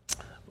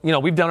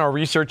 we've done our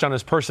research on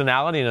his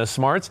personality and his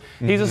smarts.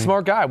 He's a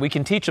smart guy. We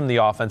can teach him the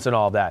offense and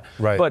all that.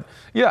 Right. But,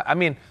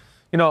 a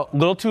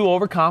little too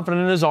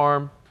overconfident in his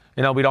arm.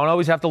 We don't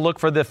always have to look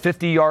for the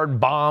 50-yard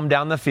bomb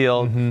down the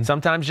field.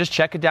 Sometimes just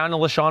check it down to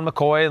LaShawn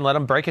McCoy and let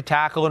him break a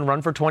tackle and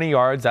run for 20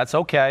 yards. That's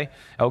okay.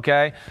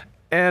 Okay?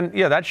 And,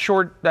 that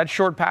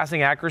short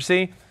passing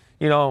accuracy,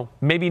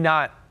 maybe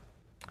not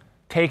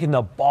taking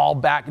the ball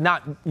back,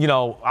 not,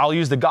 I'll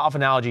use the golf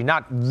analogy,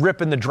 not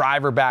ripping the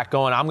driver back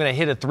going, I'm going to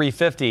hit a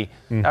 350.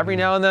 Mm-hmm. Every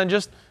now and then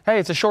just, hey,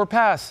 it's a short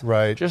pass.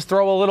 Right. Just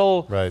throw a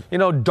little,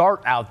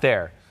 dart out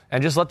there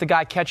and just let the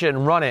guy catch it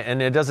and run it.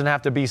 And it doesn't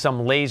have to be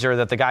some laser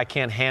that the guy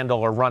can't handle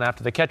or run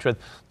after the catch with.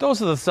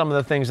 Those are some of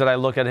the things that I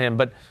look at him,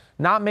 but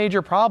not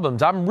major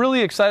problems. I'm really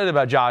excited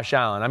about Josh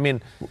Allen. I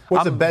mean,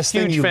 what's the best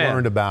thing you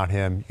learned about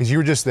him? Because you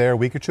were just there a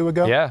week or two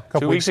ago? Yeah,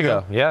 2 weeks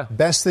ago. Yeah.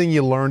 Best thing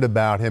you learned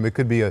about him, it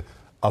could be a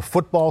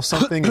football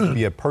something, it could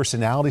be a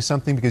personality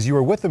something, because you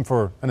were with him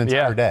for an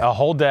entire day. A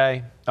whole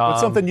day. What's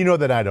something you know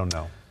that I don't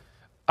know?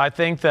 I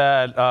think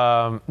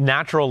that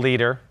natural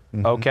leader,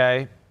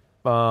 okay?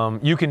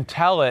 You can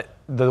tell it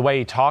the way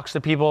he talks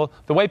to people,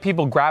 the way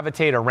people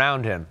gravitate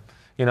around him.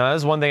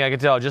 That's one thing I could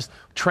tell. Just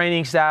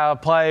training style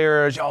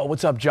players. Oh,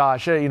 what's up,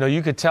 Josh?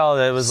 You could tell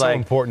that it was so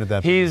important at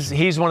that position.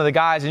 He's one of the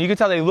guys, and you could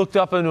tell they looked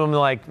up into him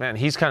like, man,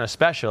 he's kind of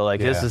special. Like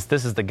this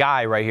is the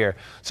guy right here.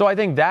 So I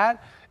think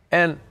that,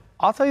 and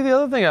I'll tell you the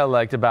other thing I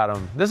liked about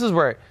him. This is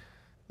where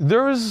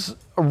there's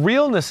a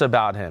realness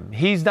about him.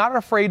 He's not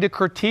afraid to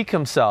critique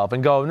himself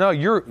and go, no,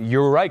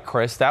 you're right,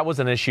 Chris. That was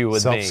an issue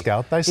with me.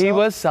 Self-scout thyself? He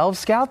was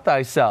self-scout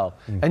thyself.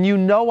 And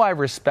I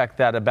respect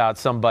that about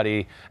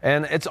somebody.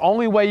 And it's the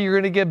only way you're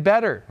going to get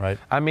better. Right.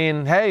 I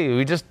mean,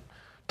 hey,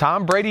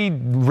 Tom Brady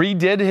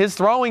redid his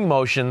throwing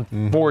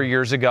motion 4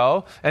 years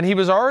ago, and he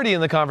was already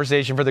in the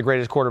conversation for the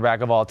greatest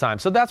quarterback of all time.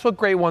 So that's what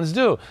great ones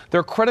do.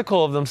 They're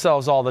critical of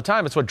themselves all the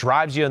time. It's what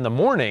drives you in the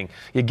morning.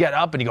 You get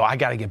up and you go, I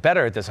got to get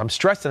better at this. I'm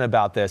stressing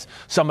about this.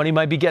 Somebody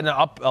might be getting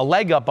a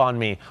leg up on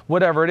me,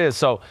 whatever it is.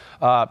 So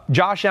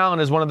Josh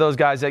Allen is one of those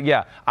guys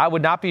that, I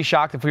would not be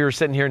shocked if we were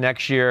sitting here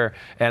next year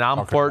and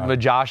I'm flirting with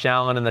Josh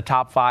Allen in the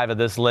top 5 of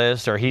this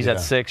list, or he's at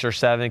 6 or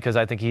 7, because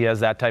I think he has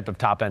that type of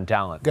top-end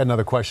talent. Got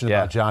another question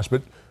about Josh,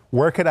 but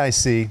where could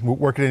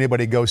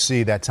anybody go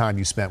see that time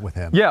you spent with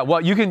him? Yeah,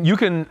 well, you can.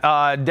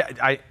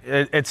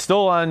 It's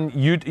still on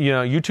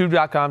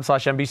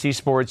YouTube.com/NBC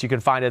Sports. You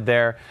can find it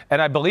there,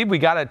 and I believe we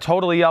got it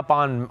totally up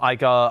on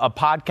like a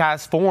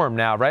podcast form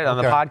now, right on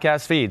the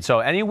podcast feed. So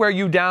anywhere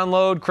you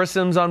download Chris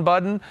Sims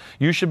Unbuttoned,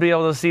 you should be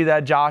able to see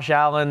that Josh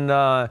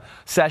Allen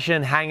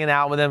session, hanging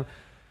out with him.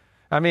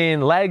 I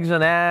mean, legs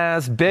and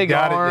ass, big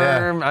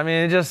arm. I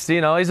mean, just,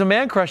 he's a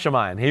man crush of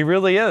mine. He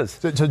really is.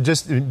 So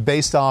just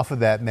based off of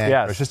that man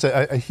crush, just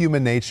a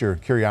human nature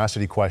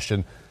curiosity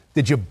question.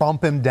 Did you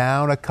bump him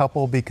down a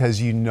couple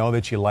because you know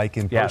that you like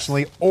him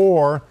personally?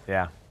 Or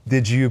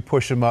did you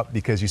push him up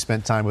because you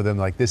spent time with him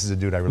like, this is a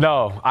dude I really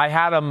like? I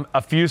had him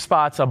a few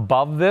spots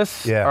above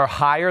this or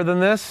higher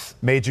than this.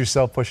 Made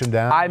yourself push him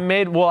down?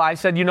 I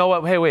said, you know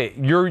what? Hey, wait,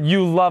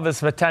 you love his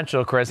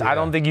potential, Chris. Yeah. I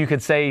don't think you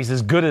could say he's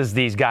as good as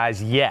these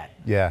guys yet.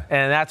 Yeah.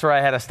 And that's where I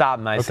had to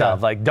stop myself.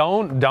 Okay. Like,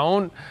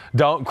 don't,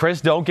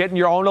 Chris, don't get in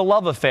your own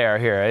love affair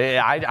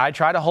here. I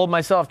try to hold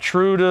myself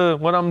true to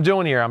what I'm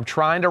doing here. I'm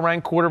trying to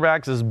rank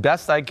quarterbacks as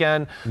best I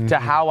can to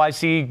how I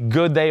see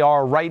good they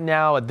are right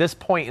now at this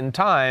point in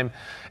time.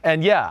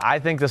 And, I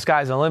think the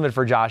sky's the limit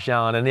for Josh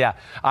Allen. And,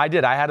 I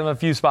did. I had him a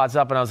few spots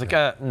up, and I was like,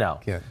 no.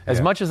 As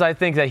much as I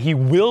think that he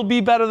will be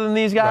better than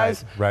these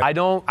guys,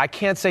 I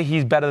can't say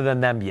he's better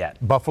than them yet.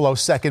 Buffalo's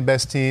second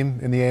best team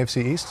in the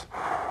AFC East?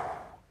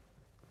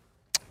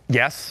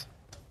 Yes.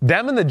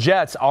 Them and the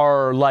Jets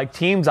are like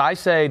teams I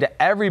say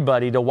to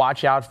everybody to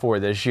watch out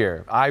for this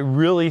year. I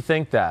really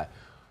think that.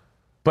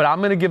 But I'm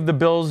going to give the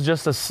Bills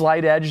just a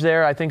slight edge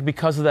there, I think,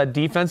 because of that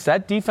defense.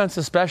 That defense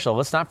is special.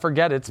 Let's not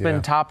forget it's been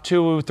top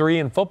 2, 3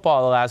 in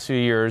football the last few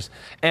years.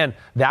 And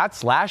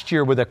that's last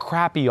year with a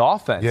crappy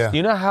offense. Yeah. Do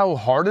you know how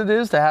hard it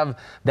is to have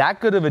that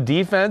good of a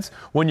defense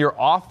when your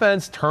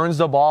offense turns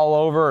the ball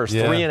over or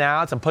 3 and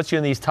outs and puts you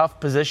in these tough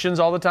positions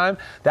all the time?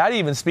 That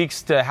even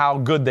speaks to how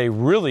good they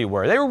really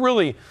were. They were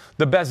really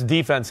the best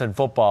defense in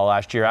football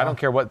last year. I don't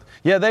care what.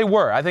 Yeah, they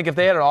were. I think if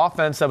they had an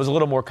offense that was a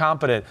little more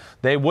competent,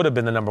 they would have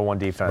been the number 1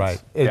 defense. Right.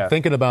 And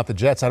thinking about the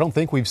Jets, I don't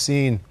think we've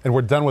seen, and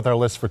we're done with our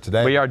list for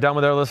today. We are done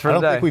with our list for today.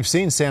 I don't think we've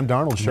seen Sam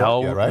Darnold show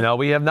up yet, right? No,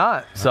 we have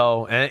not.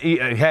 So,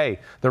 hey,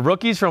 the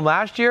rookies from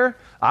last year,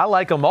 I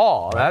like them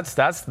all. Right.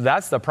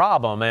 That's the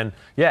problem. And,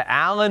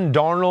 Allen,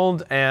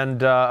 Darnold,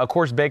 and, of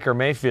course, Baker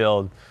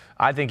Mayfield,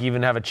 I think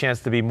even have a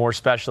chance to be more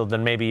special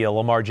than maybe a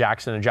Lamar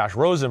Jackson and Josh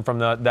Rosen from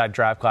that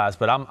draft class.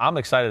 But I'm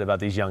excited about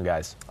these young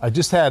guys. I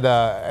just had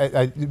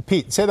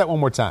Pete, say that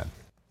one more time.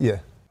 Yeah.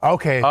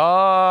 Okay.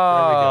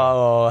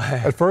 Oh.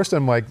 At first,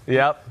 I'm like,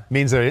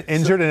 means they're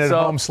injured and at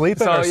home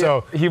sleeping?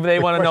 They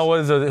want to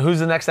know who's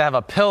the next to have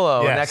a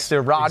pillow next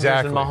to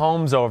Rodgers and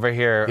Mahomes over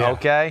here,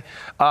 okay?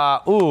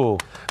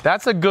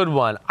 That's a good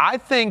one. I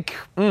think,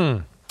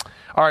 all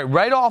right,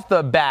 right off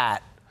the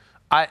bat,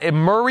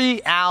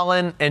 Murray,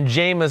 Allen, and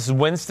Jameis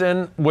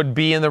Winston would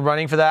be in the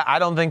running for that. I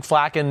don't think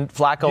Flacco you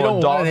don't and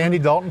want Dalton. an Andy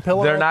Dalton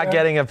pillow? They're right not there?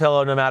 getting a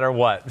pillow no matter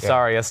what. Yeah.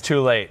 Sorry, it's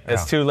too late. Yeah.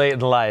 It's too late in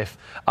life.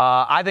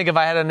 I think if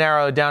I had to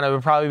narrow it down, it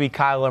would probably be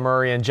Kyler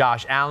Murray and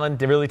Josh Allen,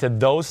 really to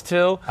those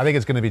two. I think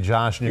it's going to be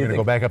Josh, and you're going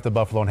to go back up to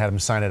Buffalo and have him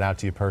sign it out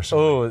to you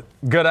personally. Ooh,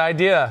 good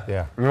idea.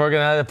 Yeah. We're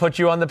going to put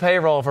you on the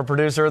payroll for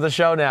producer of the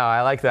show now.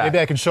 I like that. Maybe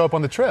I can show up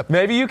on the trip.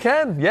 Maybe you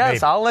can.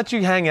 Yes, Maybe. I'll let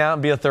you hang out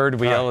and be a third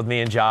wheel with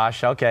me and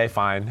Josh. Okay,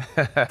 fine.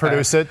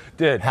 Produce it.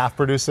 Dude. Half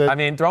produce it. I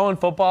mean, throwing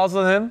footballs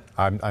with him.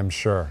 I'm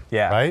sure.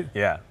 Yeah. Right?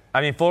 Yeah.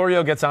 I mean,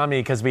 Florio gets on me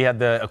because we had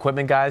the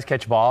equipment guys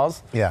catch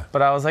balls. Yeah.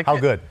 But I was like, how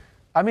good?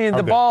 I mean,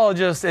 the ball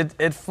just,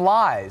 it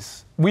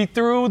flies. We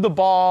threw the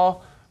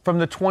ball from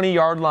the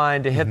 20-yard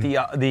line to hit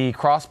the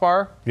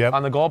crossbar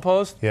on the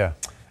goalpost. Yeah.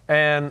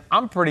 And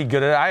I'm pretty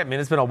good at it. I mean,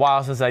 it's been a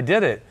while since I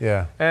did it.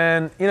 Yeah.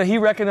 And, he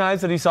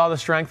recognized that he saw the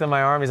strength in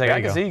my arm. He's like,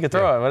 I can see you can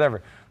throw it,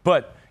 whatever.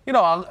 But,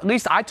 at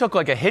least I took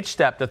like a hitch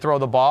step to throw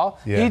the ball.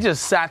 Yeah. He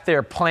just sat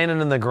there planting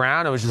in the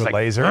ground. It was just like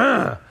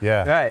laser.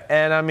 Yeah. Right.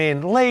 And I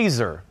mean,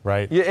 laser.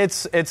 Right.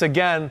 It's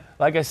again,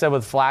 like I said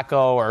with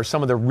Flacco or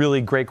some of the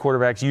really great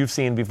quarterbacks you've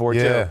seen before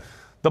too.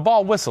 The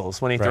ball whistles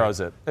when he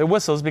throws it. It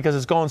whistles because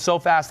it's going so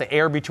fast. The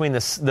air between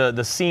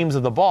the seams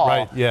of the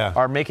ball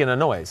are making a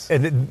noise.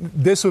 And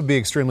this would be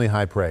extremely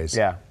high praise.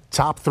 Yeah.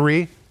 Top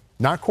 3,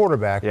 not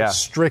quarterback, but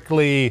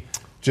strictly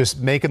just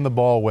making the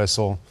ball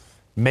whistle,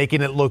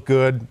 making it look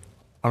good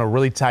on a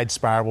really tight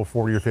spiral,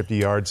 40 or 50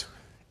 yards.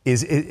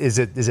 Is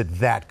it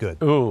that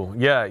good? Ooh,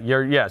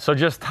 yeah. So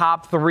just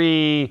top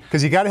 3.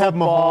 Because you got to have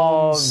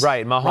Mahomes.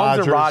 Right, Mahomes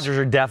and Rodgers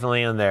are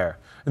definitely in there.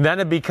 And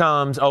then it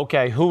becomes,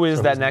 okay, who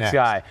is that next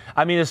guy?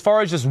 I mean, as far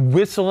as just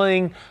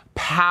whistling,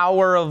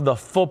 power of the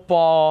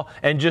football,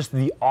 and just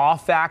the awe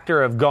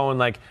factor of going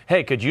like,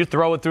 hey, could you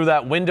throw it through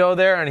that window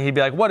there? And he'd be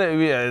like, what?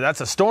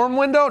 That's a storm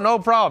window? No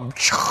problem.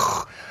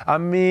 I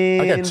mean,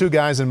 I got 2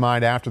 guys in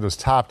mind after those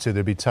top 2.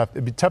 It'd be tough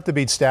to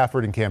beat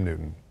Stafford and Cam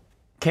Newton.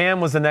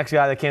 Cam was the next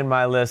guy that came to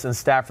my list, and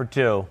Stafford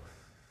too.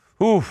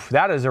 Oof,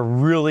 that is a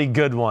really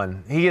good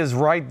one. He is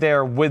right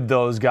there with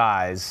those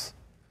guys.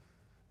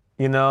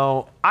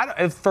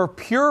 For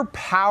pure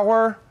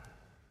power,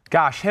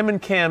 gosh, him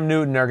and Cam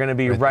Newton are going to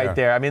be right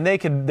there. I mean, they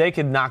could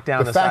knock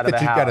down the side of the house. The fact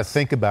that you've got to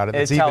think about it,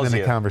 it's even in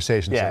the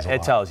conversation. Yeah,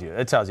 it tells you.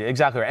 It tells you.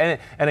 Exactly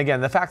right. And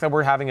again, the fact that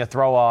we're having a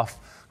throw-off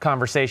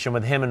conversation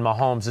with him and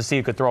Mahomes to see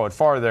who could throw it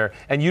farther,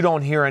 and you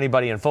don't hear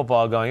anybody in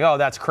football going, oh,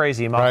 that's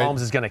crazy.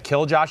 Mahomes is going to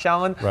kill Josh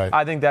Allen. Right.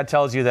 I think that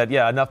tells you that,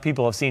 enough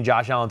people have seen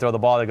Josh Allen throw the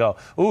ball to go,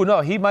 ooh, no,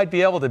 he might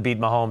be able to beat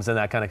Mahomes in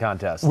that kind of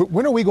contest.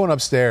 When are we going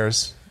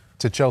upstairs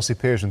to Chelsea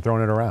Piers and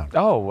throwing it around?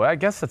 Oh, I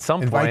guess at some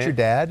point. Invite your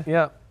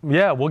dad?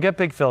 Yeah, we'll get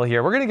Big Phil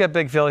here. We're going to get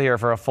Big Phil here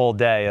for a full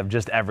day of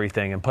just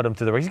everything and put him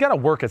through the work. He's got to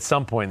work at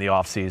some point in the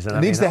offseason.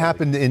 It needs to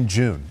happen in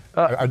June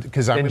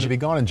because I'm going to be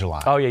gone in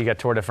July. Oh, yeah, you got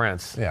Tour de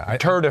France. Yeah.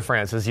 Tour de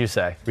France, as you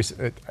say.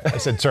 I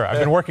said, sir, I've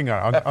been working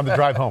on the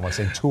drive home. I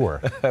said tour.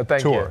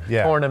 Thank tour. you.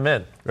 Yeah.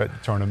 Tournament. Right,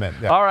 tournament.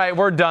 Yeah. All right,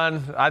 we're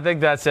done. I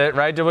think that's it,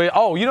 right?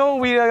 Oh, you know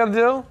what we got to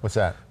do? What's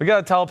that? We got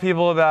to tell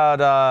people about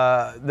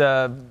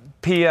the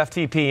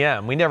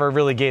PFTPM. We never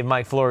really gave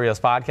Mike Florio's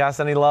podcast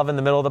any love in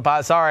the middle of the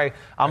podcast. Sorry,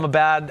 I'm a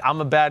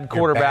bad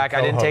quarterback. I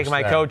didn't take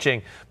my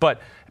coaching.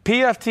 But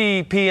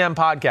PFTPM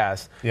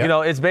podcast,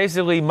 it's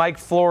basically Mike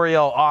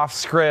Florio off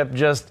script,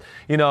 just,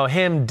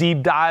 him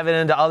deep diving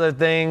into other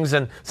things.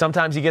 And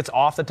sometimes he gets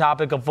off the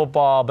topic of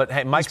football. But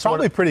hey, Mike's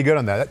probably pretty good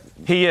on that.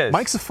 He is.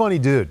 Mike's a funny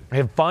dude.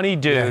 A funny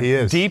dude. Yeah, he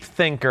is. Deep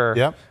thinker.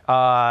 Yep.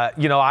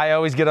 I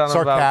always get on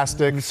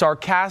sarcastic and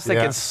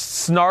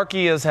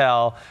snarky as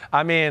hell.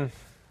 I mean,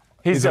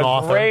 He's a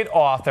author. Great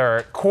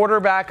author.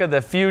 Quarterback of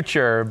the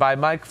Future by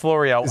Mike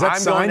Florio. Is that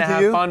I'm going to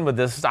have you? fun with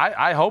this.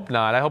 I hope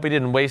not. I hope he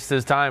didn't waste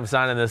his time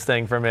signing this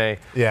thing for me.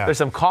 Yeah. There's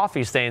some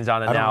coffee stains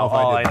on it I don't now. know if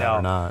I all did I that know.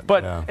 or not.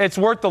 But it's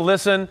worth the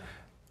listen.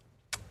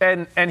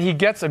 And he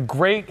gets some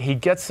great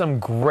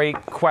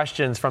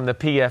questions from the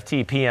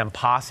PFTPM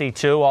posse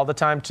too, all the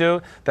time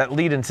too, that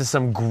lead into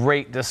some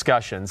great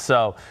discussions.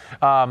 So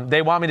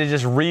they want me to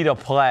just read a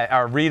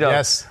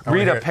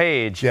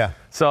page. Yeah.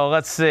 So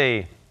let's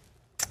see.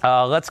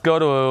 Let's go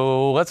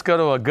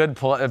to a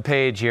good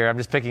page here. I'm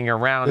just picking a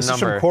round number. This is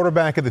from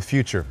Quarterback of the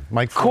Future,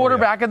 Mike Florio.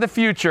 Quarterback of the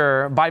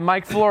Future by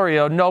Mike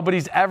Florio.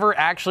 Nobody's ever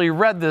actually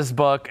read this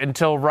book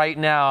until right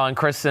now, and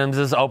Chris Sims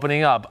is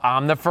opening up.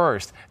 I'm the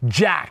first.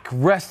 Jack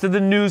rested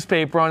the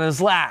newspaper on his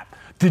lap.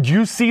 Did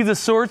you see the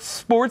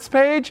sports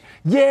page?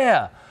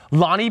 Yeah.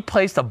 Lonnie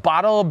placed a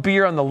bottle of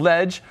beer on the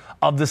ledge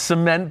of the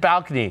cement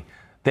balcony.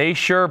 They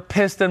sure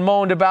pissed and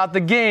moaned about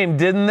the game,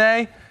 didn't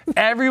they?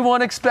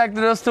 Everyone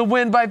expected us to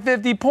win by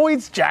 50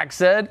 points, Jack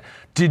said.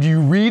 Did you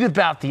read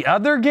about the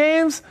other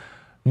games?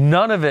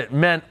 None of it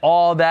meant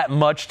all that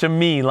much to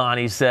me,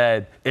 Lonnie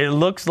said. It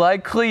looks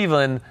like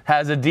Cleveland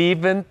has a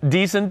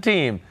decent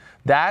team.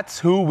 That's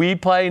who we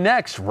play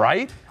next,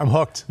 right? I'm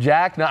hooked.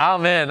 Jack,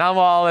 I'm in. I'm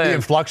all in. The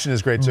inflection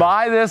is great, too.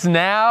 Buy this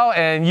now,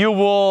 and you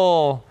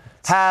will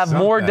have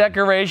more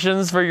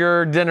decorations for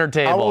your dinner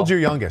table. How old is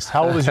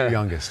your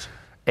youngest?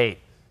 8.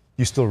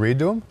 You still read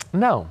to them?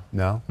 No.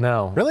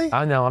 Really?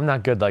 I know. I'm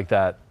not good like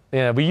that.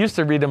 Yeah, we used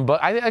to read them,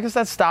 but I guess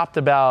that stopped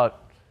about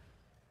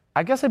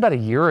a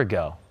year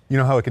ago. You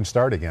know how it can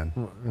start again.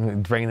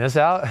 Bring this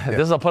out? Yeah.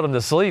 This will put them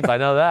to sleep. I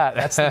know that.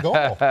 That's the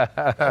goal.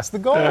 That's the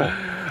goal.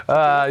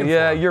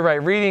 Yeah, you're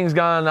right. Reading's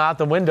gone out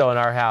the window in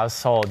our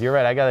household. You're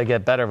right. I got to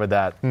get better with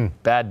that.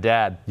 Bad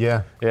dad.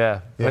 Yeah.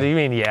 What do you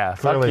mean, yeah?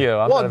 Clearly.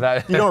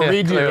 Fuck you. You don't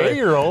read to your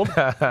 8-year-old.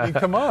 I mean,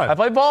 come on. I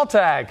play ball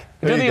tag.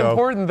 Do the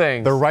important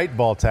things. The right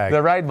ball tag.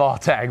 The right ball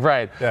tag,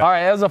 right. Yeah. All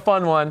right, that was a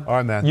fun one. All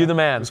right, man. You the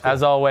man, cool.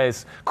 As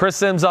always. Chris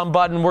Sims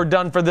Unbuttoned. We're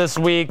done for this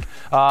week.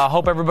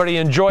 Hope everybody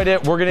enjoyed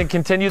it. We're going to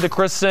continue the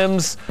Chris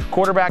Sims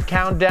quarterback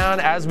countdown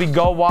as we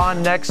go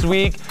on next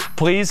week.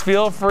 Please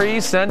feel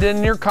free. Send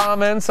in your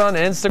comments on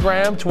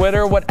Instagram,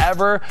 Twitter,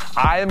 whatever.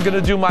 I am going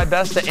to do my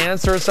best to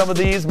answer some of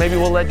these. Maybe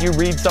we'll let you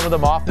read some of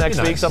them off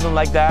next week, something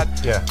like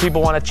that. Yeah.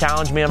 People want to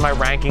challenge me on my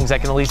rankings. I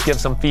can at least give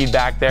some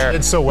feedback there. I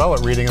did so well at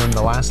reading them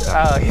the last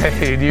time.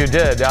 You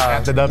did.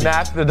 Matt the W.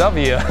 Matt the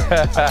W.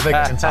 I think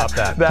I can top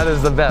that. That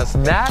is the best.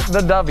 Matt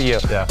the W.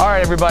 Yeah. All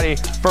right, everybody.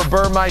 For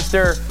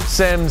Burmeister,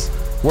 Sims,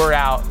 we're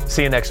out.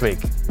 See you next week.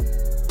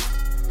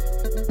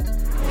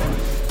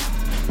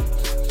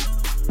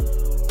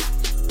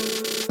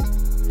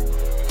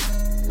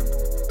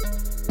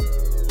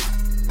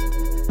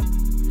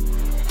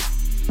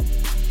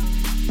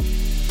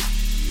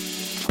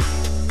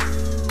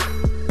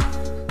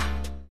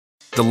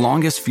 The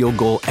longest field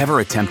goal ever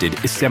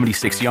attempted is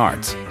 76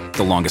 yards.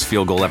 The longest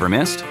field goal ever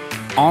missed?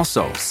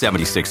 Also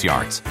 76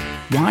 yards.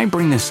 Why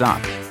bring this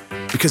up?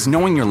 Because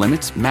knowing your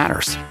limits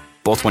matters,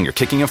 both when you're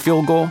kicking a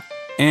field goal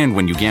and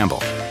when you gamble.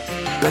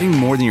 Betting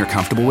more than you're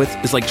comfortable with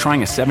is like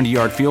trying a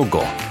 70-yard field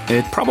goal.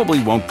 It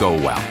probably won't go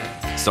well.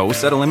 So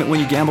set a limit when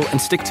you gamble and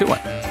stick to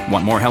it.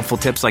 Want more helpful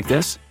tips like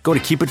this? Go to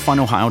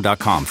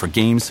keepitfunohio.com for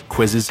games,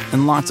 quizzes,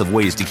 and lots of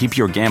ways to keep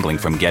your gambling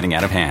from getting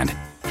out of hand.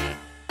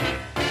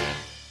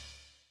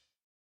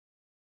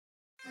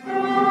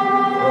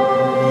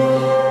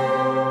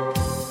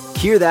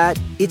 Hear that?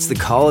 It's the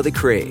call of the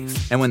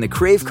Crave. And when the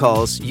Crave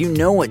calls, you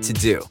know what to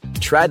do.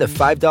 Try the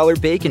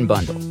 $5 Bacon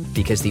Bundle.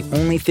 Because the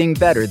only thing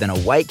better than a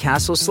White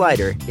Castle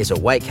slider is a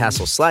White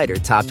Castle slider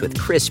topped with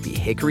crispy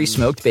hickory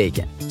smoked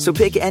bacon. So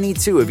pick any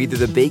two of either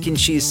the Bacon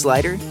Cheese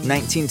Slider,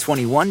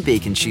 1921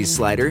 Bacon Cheese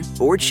Slider,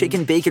 or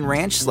Chicken Bacon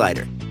Ranch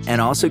Slider.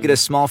 And also get a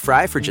small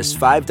fry for just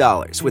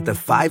 $5 with the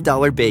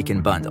 $5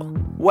 Bacon Bundle.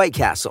 White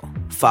Castle.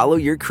 Follow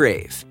your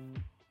Crave.